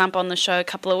spoke with Samp on the show a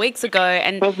couple of weeks ago,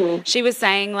 and she was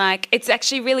saying, like, it's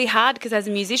actually really hard because as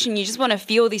a musician, you just want to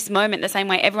feel this moment the same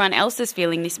way everyone else is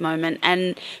feeling this moment.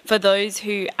 And for those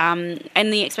who, and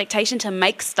the expectation to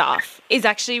make stuff is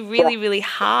actually really, really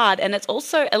hard. And it's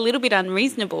also a little bit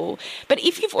unreasonable. But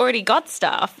if you've already got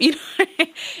stuff, you know,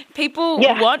 people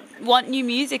want new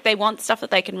music. They want stuff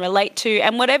that they can relate to.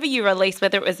 And whatever you release,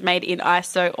 whether it was made in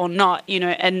ISO or not, you know,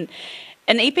 and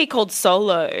an EP called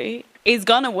Solo is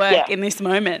going to work in this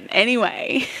moment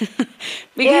anyway.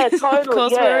 Because, of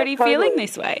course, we're already feeling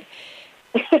this way.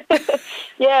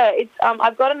 It's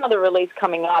I've got another release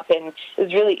coming up, and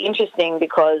it's really interesting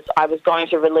because I was going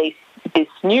to release this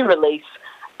new release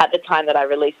at the time that I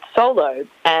released Solo,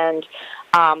 and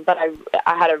but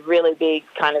I had a really big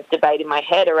kind of debate in my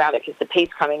head around it because the piece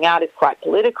coming out is quite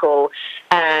political,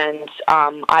 and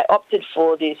I opted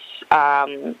for this,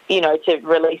 you know, to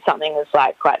release something that's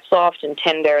like quite soft and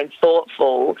tender and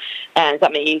thoughtful, and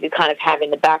something you could kind of have in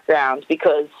the background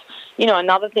because, you know,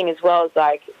 another thing as well is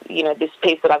like, you know, this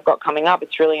piece that I've got coming up,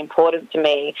 it's really important to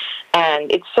me,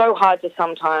 and it's so hard to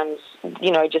sometimes,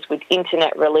 you know, just with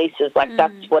internet releases, like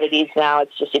that's what it is now.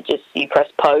 It's just you press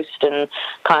post and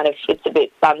kind of it's a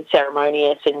bit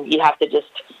unceremonious, and you have to just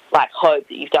like hope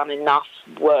that you've done enough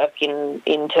work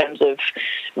in terms of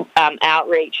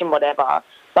outreach and whatever.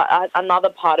 But another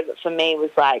part of it for me was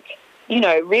like, you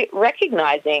know,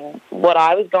 recognizing what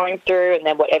I was going through and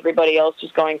then what everybody else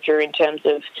was going through in terms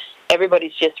of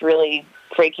everybody's just really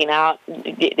freaking out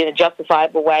in a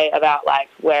justifiable way about like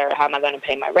how am I going to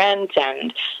pay my rent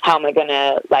and how am I going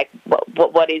to like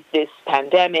what is this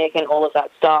pandemic and all of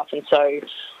that stuff. And so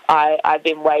I've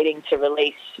been waiting to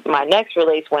release my next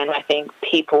release when I think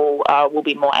people will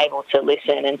be more able to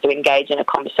listen and to engage in a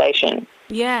conversation.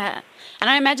 Yeah. And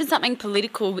I imagine something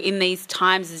political in these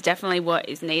times is definitely what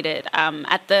is needed.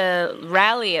 At the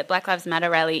rally, at Black Lives Matter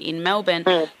rally in Melbourne,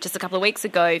 just a couple of weeks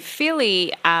ago,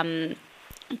 Philly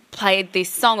played this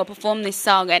song or performed this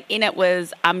song, and in it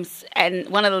was and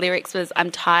one of the lyrics was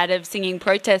 "I'm tired of singing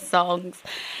protest songs,"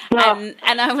 and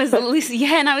I was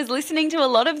and I was listening to a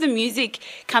lot of the music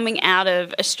coming out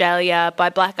of Australia by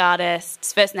Black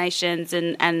artists, First Nations,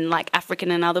 and like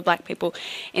African and other Black people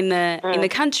in the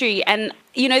country, and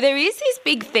you know there is this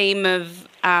big theme of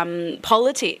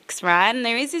politics, right? And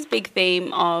there is this big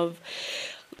theme of,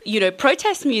 you know,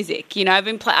 protest music. You know, I've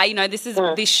been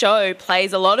this show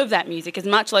plays a lot of that music, as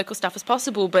much local stuff as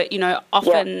possible, but, you know,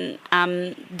 often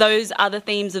those are the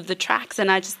themes of the tracks,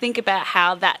 and I just think about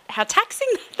how taxing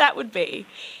that would be.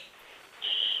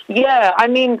 Yeah, I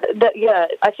mean,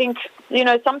 I think, you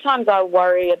know, sometimes I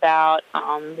worry about,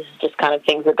 this is just kind of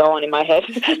things that go on in my head.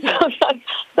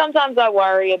 Sometimes I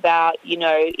worry about, you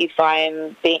know, if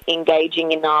I'm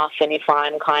engaging enough and if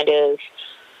I'm kind of,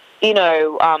 you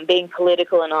know, being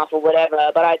political enough or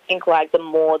whatever. But I think, like, the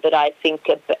more that I think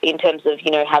in terms of,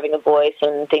 you know, having a voice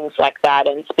and things like that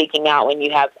and speaking out when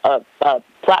you have a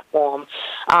platform.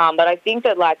 But I think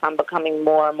that, like, I'm becoming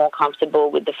more and more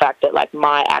comfortable with the fact that, like,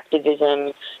 my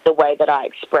activism, the way that I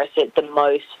express it the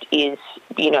most is,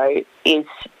 you know, is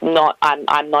not,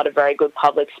 I'm not a very good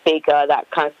public speaker. That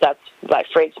kind of stuff, like,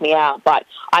 freaks me out. But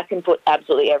I can put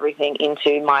absolutely everything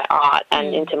into my art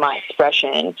and into my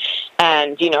expression.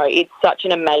 And, you know, it's such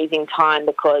an amazing time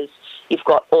because you've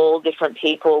got all different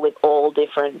people with all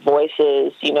different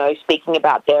voices, you know, speaking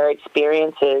about their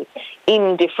experiences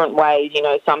in different ways. You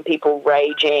know, some people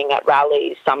raging at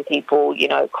rallies, some people, you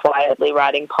know, quietly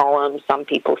writing poems, some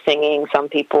people singing, some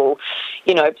people,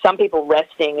 you know, some people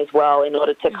resting as well in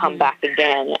order to come back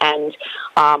again. And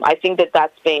I think that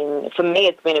that's been, for me,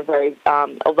 it's been a very,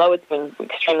 although it's been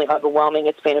extremely overwhelming,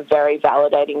 it's been a very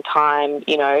validating time,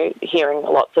 you know, hearing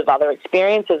lots of other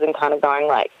experiences and kind of going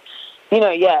like, you know,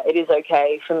 yeah, it is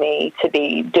okay for me to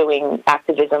be doing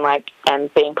activism, like, and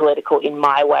being political in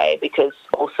my way, because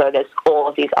also there's all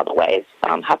of these other ways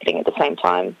happening at the same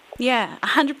time. Yeah,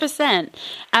 100%.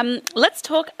 Let's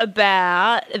talk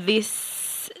about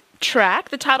this track,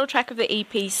 the title track of the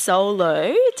EP,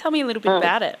 Solo. Tell me a little bit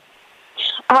about it.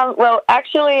 Well,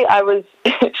 actually, I was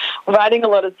writing a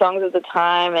lot of songs at the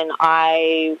time, and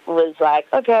I was like,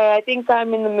 okay, I think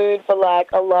I'm in the mood for,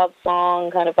 like, a love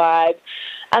song kind of vibe.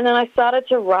 And then I started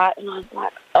to write, and I was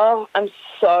like, oh, I'm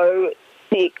so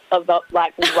sick of,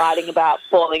 like, writing about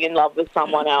falling in love with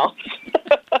someone else.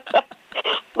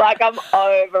 Like, I'm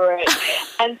over it.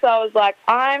 And so I was like,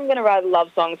 I'm going to write a love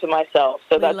song to myself.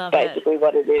 So that's basically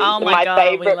what it is. Oh, my God,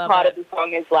 favorite part of the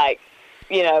song is, like,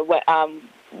 you know,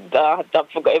 I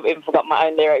even forgot my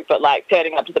own lyric, but like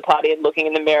turning up to the party and looking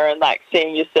in the mirror and like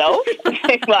seeing yourself,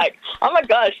 like, oh my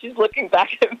gosh, she's looking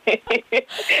back at me.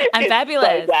 I'm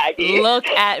fabulous. So look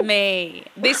at me.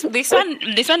 This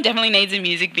one definitely needs a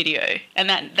music video, and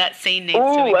that scene needs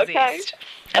to exist. Okay.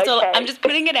 That's all. I'm just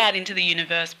putting it out into the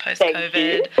universe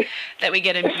post-COVID that we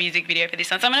get a music video for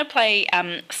this one. So I'm going to play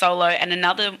Solo and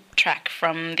another track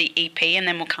from the EP, and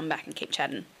then we'll come back and keep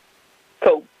chatting.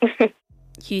 Cool.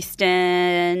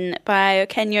 Houston by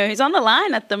Okenyo, who's on the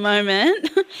line at the moment.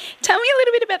 Tell me a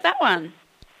little bit about that one.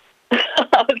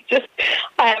 I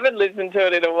haven't listened to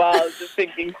it in a while. I was just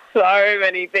thinking so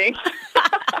many things.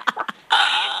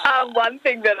 One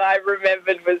thing that I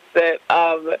remembered was that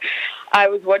I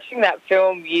was watching that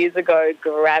film years ago,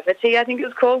 Gravity, I think it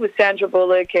was called, with Sandra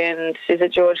Bullock and, is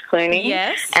it George Clooney?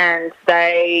 Yes. And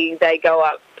they go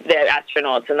up, they're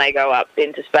astronauts, and they go up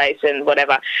into space and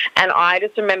whatever. And I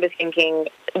just remember thinking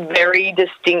very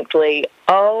distinctly,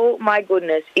 oh my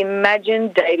goodness,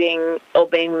 imagine dating or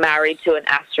being married to an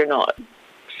astronaut.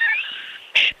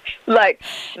 Like,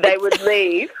 they would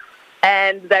leave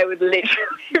and they would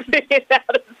literally be in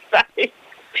outer space.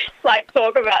 Like,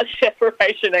 talk about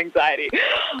separation anxiety.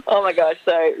 Oh my gosh.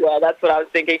 So yeah, that's what I was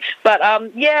thinking. But I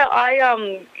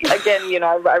again,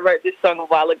 I wrote this song a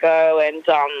while ago, and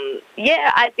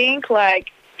I think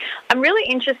like I'm really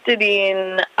interested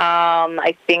in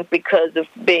I think because of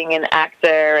being an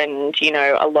actor, and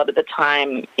a lot of the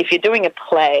time if you're doing a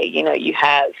play, you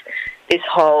have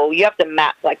you have to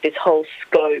map like this whole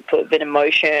scope of an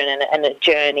emotion and a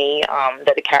journey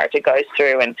that a character goes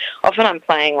through. And often I'm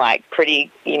playing like pretty,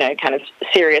 kind of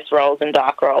serious roles and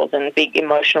dark roles and big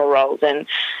emotional roles. And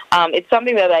it's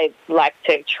something that I like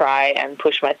to try and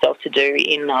push myself to do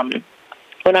in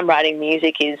when I'm writing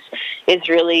music is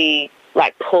really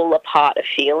like pull apart a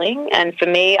feeling. And for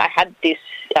me, I had this,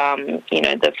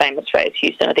 the famous phrase,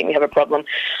 Houston, I think we have a problem.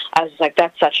 I was like,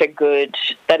 that is such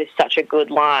a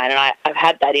good line. And I've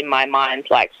had that in my mind,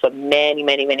 like, for many,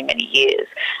 many, many, many years.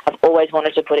 I've always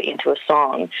wanted to put it into a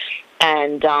song.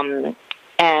 And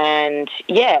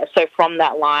so from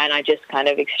that line, I just kind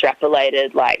of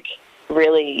extrapolated, like,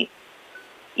 really,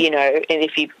 and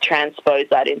if you transpose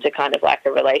that into kind of like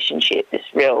a relationship, this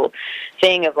real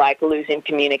thing of like losing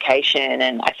communication.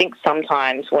 And I think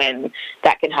sometimes when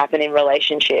that can happen in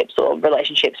relationships or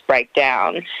relationships break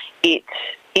down,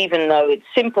 even though it's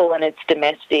simple and it's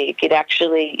domestic, it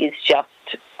actually is just,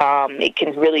 it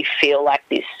can really feel like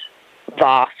this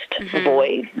vast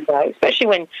void, especially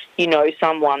when you know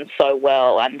someone so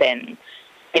well and then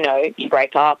you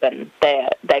break up and they're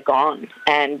gone.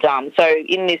 And so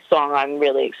in this song, I'm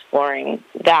really exploring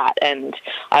that, and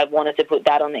I wanted to put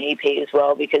that on the EP as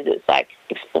well because it's like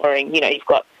exploring, you've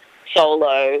got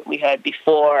Solo, we heard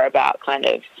before about kind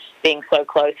of being so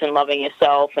close and loving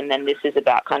yourself, and then this is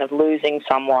about kind of losing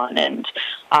someone, and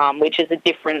which is a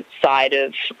different side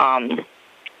of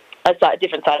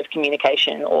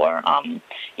communication or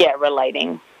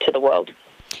relating to the world.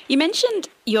 You mentioned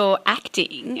your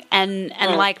acting and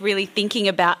like really thinking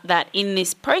about that in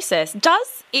this process.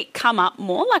 Does it come up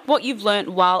more, like what you've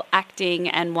learnt while acting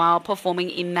and while performing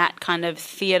in that kind of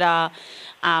theatre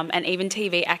and even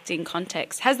TV acting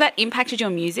context? Has that impacted your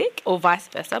music or vice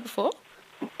versa before?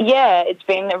 Yeah, it's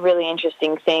been a really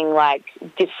interesting thing, like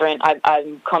different.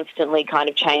 I'm constantly kind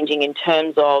of changing in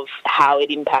terms of how it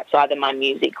impacts either my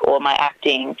music or my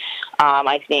acting.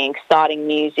 I think starting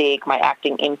music, my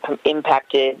acting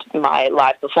impacted my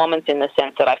live performance in the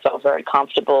sense that I felt very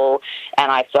comfortable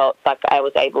and I felt like I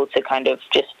was able to kind of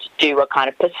just do a kind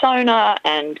of persona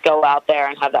and go out there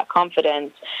and have that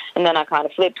confidence. And then I kind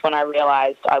of flipped when I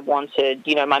realized I wanted,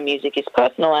 my music is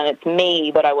personal and it's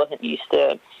me, but I wasn't used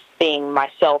to being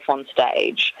myself on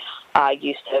stage,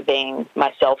 used to being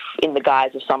myself in the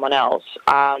guise of someone else.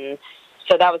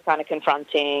 So that was kind of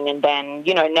confronting. And then,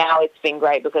 now it's been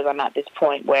great because I'm at this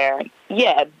point where,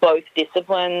 both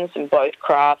disciplines and both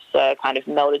crafts are kind of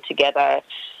melded together.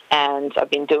 And I've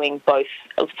been doing both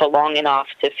for long enough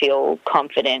to feel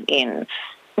confident in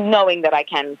knowing that I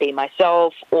can be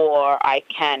myself, or I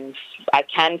can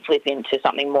flip into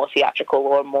something more theatrical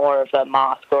or more of a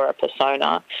mask or a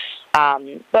persona.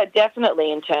 But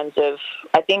definitely in terms of,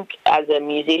 I think as a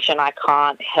musician, I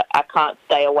can't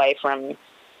stay away from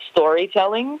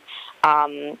storytelling.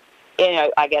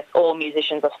 I guess all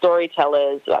musicians are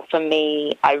storytellers. For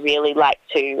me, I really like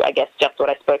to, I guess just what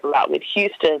I spoke about with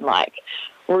Houston, like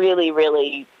really,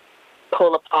 really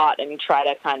pull apart and try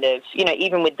to kind of,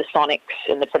 even with the sonics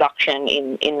and the production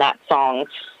in that song,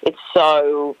 it's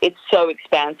so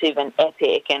expansive and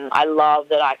epic, and I love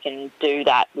that I can do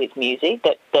that with music,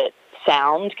 that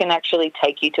sound can actually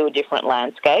take you to a different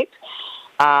landscape.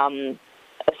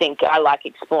 I think I like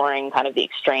exploring kind of the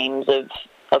extremes of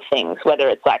things, whether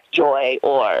it's like joy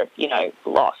or, you know,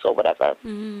 loss or whatever.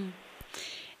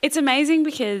 It's amazing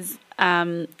because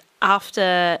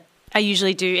after I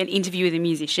usually do an interview with a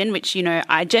musician, which, you know,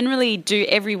 I generally do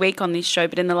every week on this show,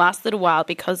 but in the last little while,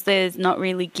 because there's not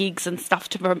really gigs and stuff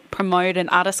to promote and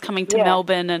artists coming to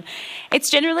Melbourne, and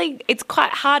it's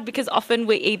quite hard because often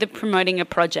we're either promoting a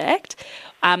project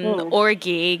or a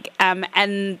gig,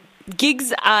 and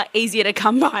gigs are easier to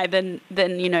come by than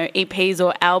you know, EPs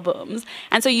or albums.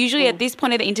 And so usually at this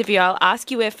point of the interview, I'll ask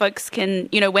you where folks can,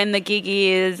 you know, when the gig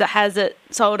is, has it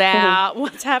sold out,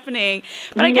 what's happening.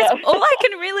 But I guess all I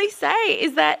can really say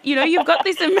is that, you know, you've got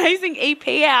this amazing EP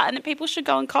out and that people should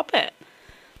go and cop it.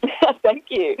 Thank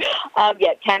you.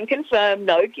 Can confirm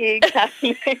no gigs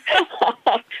happening,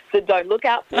 so don't look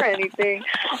out for anything.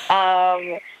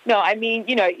 No, I mean,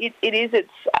 you know,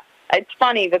 it's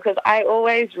funny because I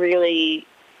always really,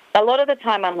 a lot of the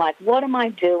time I'm like, what am I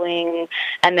doing?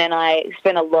 And then I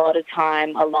spend a lot of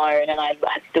time alone and I have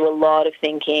to do a lot of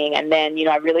thinking. And then, you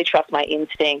know, I really trust my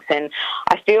instincts and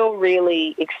I feel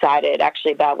really excited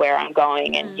actually about where I'm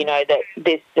going. And, you know,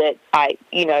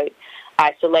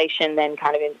 isolation then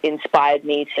kind of inspired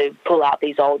me to pull out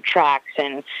these old tracks,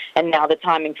 and now the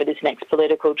timing for this next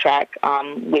political track,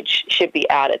 which should be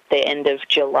out at the end of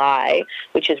July,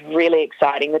 which is really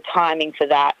exciting. The timing for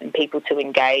that and people to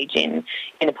engage in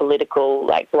a political,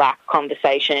 like, black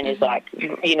conversation is like,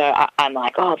 you know, I'm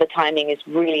like, oh, the timing is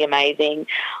really amazing.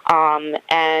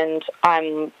 And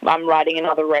I'm writing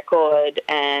another record,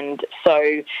 and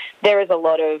so there is a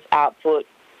lot of output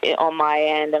on my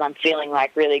end, and I'm feeling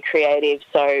like really creative.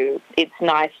 So it's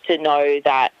nice to know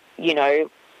that, you know,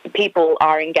 people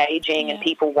are engaging and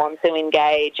people want to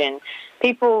engage, and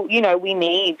people, you know, we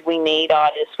need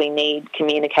artists, we need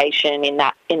communication in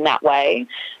that way,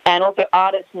 and also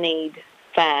artists need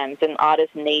fans, and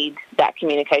artists need that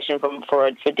communication for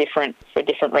different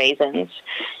reasons.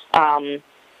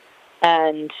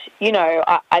 And, you know,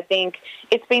 I think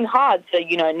it's been hard to,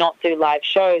 you know, not do live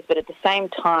shows, but at the same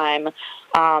time,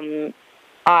 I've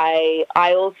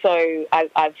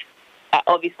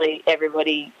obviously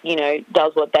everybody, you know,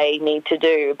 does what they need to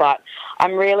do, but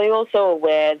I'm really also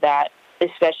aware that,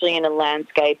 especially in a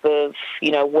landscape of,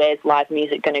 you know, where's live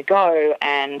music going to go,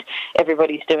 and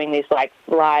everybody's doing these, like,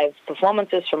 live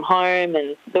performances from home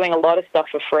and doing a lot of stuff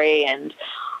for free, and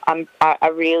I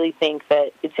really think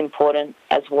that it's important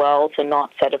as well to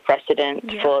not set a precedent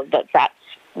for that's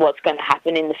what's going to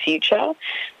happen in the future,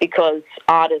 because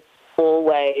artists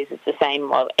always, it's the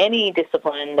same of any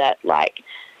discipline, that, like,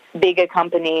 bigger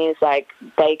companies, like,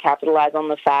 they capitalize on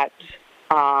the fact,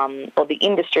 or the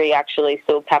industry actually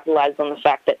still capitalizes on the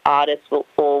fact that artists will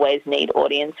always need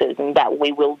audiences and that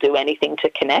we will do anything to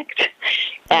connect.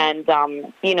 And,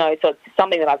 you know, so it's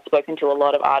something that I've spoken to a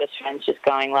lot of artist friends, just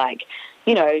going like,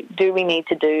 you know, do we need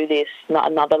to do this,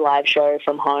 another live show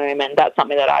from home? And that's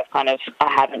something that I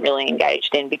haven't really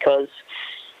engaged in, because,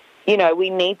 you know, we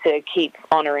need to keep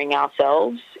honouring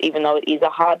ourselves, even though it is a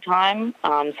hard time.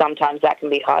 Sometimes that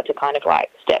can be hard to kind of, like,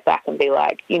 step back and be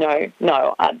like, you know,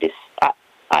 no,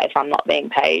 if I'm not being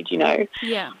paid, you know.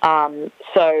 Yeah.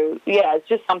 So, yeah, it's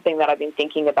just something that I've been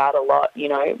thinking about a lot, you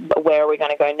know, where are we going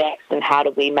to go next, and how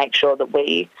do we make sure that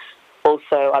we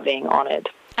also are being honoured?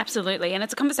 Absolutely. And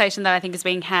it's a conversation that I think is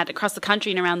being had across the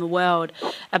country and around the world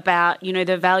about, you know,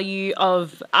 the value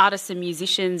of artists and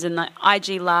musicians and the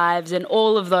IG lives and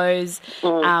all of those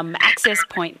access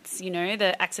points, you know,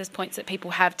 the access points that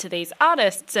people have to these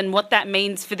artists and what that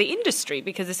means for the industry.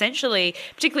 Because essentially,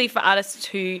 particularly for artists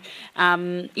who,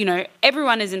 you know,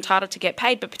 everyone is entitled to get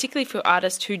paid, but particularly for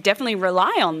artists who definitely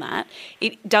rely on that,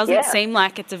 it doesn't seem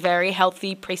like it's a very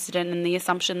healthy precedent, and the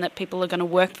assumption that people are going to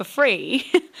work for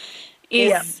free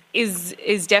is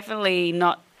definitely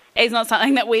not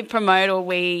something that we promote or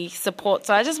we support.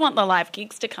 So I just want the live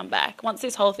gigs to come back once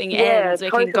this whole thing ends. We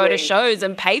can go to shows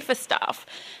and pay for stuff,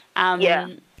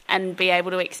 and be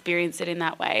able to experience it in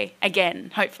that way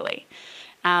again, hopefully.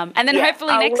 And then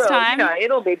hopefully next time, you know,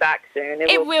 it'll be back soon.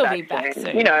 It will be back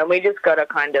soon. You know, and we just got to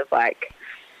kind of, like,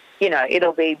 you know,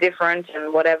 it'll be different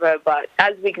and whatever. But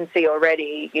as we can see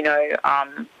already, you know,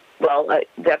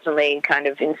 definitely kind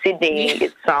of in Sydney,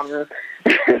 it's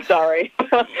sorry.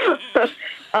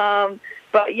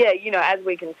 But yeah, you know, as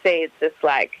we can see, it's just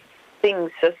like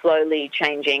things are slowly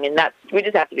changing, and we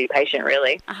just have to be patient,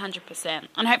 really. 100%.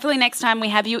 And hopefully next time we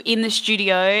have you in the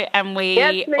studio, and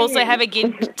we also have a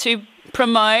gig to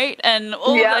promote and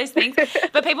all of those things.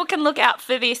 But people can look out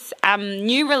for this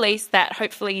new release that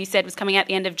hopefully you said was coming out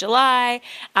the end of July,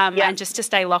 and just to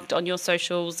stay locked on your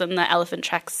socials and the Elephant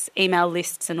Tracks email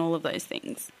lists and all of those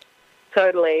things.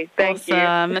 Totally. Thank you.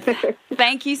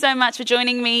 Thank you so much for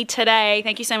joining me today.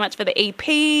 Thank you so much for the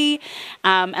EP.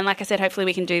 And like I said, hopefully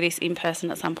we can do this in person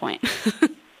at some point.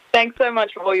 Thanks so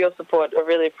much for all your support. I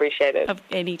really appreciate it. Of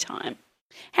any time.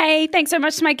 Hey, thanks so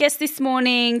much to my guest this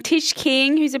morning, Tish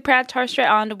King, who's a proud Torres Strait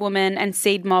Islander woman and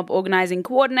Seed Mob organising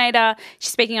coordinator.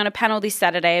 She's speaking on a panel this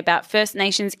Saturday about First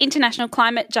Nations International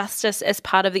Climate Justice as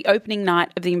part of the opening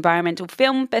night of the Environmental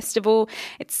Film Festival.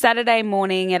 It's Saturday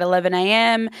morning at 11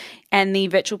 a.m. and the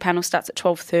virtual panel starts at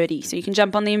 12:30. So you can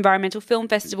jump on the Environmental Film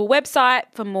Festival website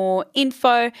for more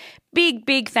info.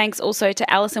 Big thanks also to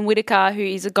Alison Whitaker, who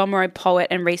is a Gomeroi poet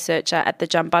and researcher at the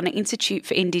Jumbunna Institute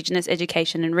for Indigenous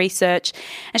Education and Research.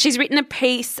 And she's written a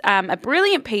piece, a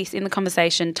brilliant piece in The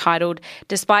Conversation titled,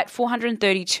 "Despite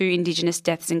 432 Indigenous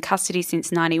deaths in custody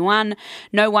since 91,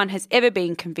 no one has ever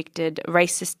been convicted.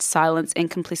 Racist silence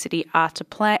and complicity are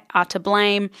to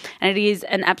blame." And it is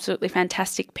an absolutely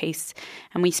fantastic piece.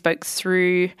 And we spoke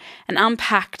through and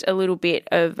unpacked a little bit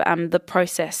of the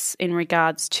process in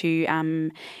regards to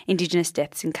Indigenous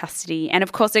deaths in custody. And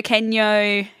of course,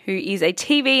 Okenyo, who is a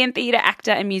TV and theatre actor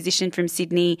and musician from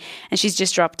Sydney, and she's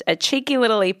just dropped a cheeky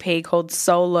little EP called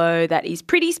Solo that is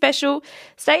pretty special.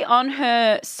 Stay on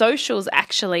her socials,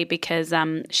 actually, because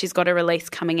she's got a release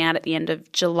coming out at the end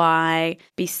of July.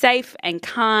 Be safe and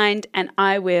kind, and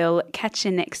I will catch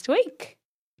you next week.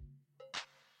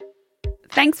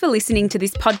 Thanks for listening to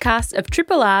this podcast of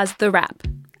Triple R's The Wrap,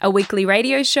 a weekly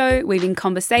radio show weaving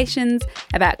conversations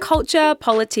about culture,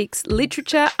 politics,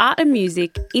 literature, art and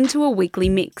music into a weekly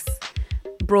mix.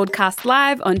 Broadcast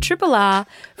live on Triple R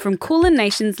from Kulin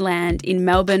Nations land in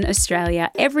Melbourne,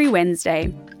 Australia every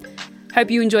Wednesday.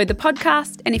 Hope you enjoyed the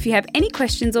podcast, and if you have any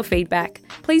questions or feedback,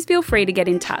 please feel free to get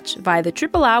in touch via the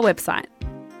Triple R website.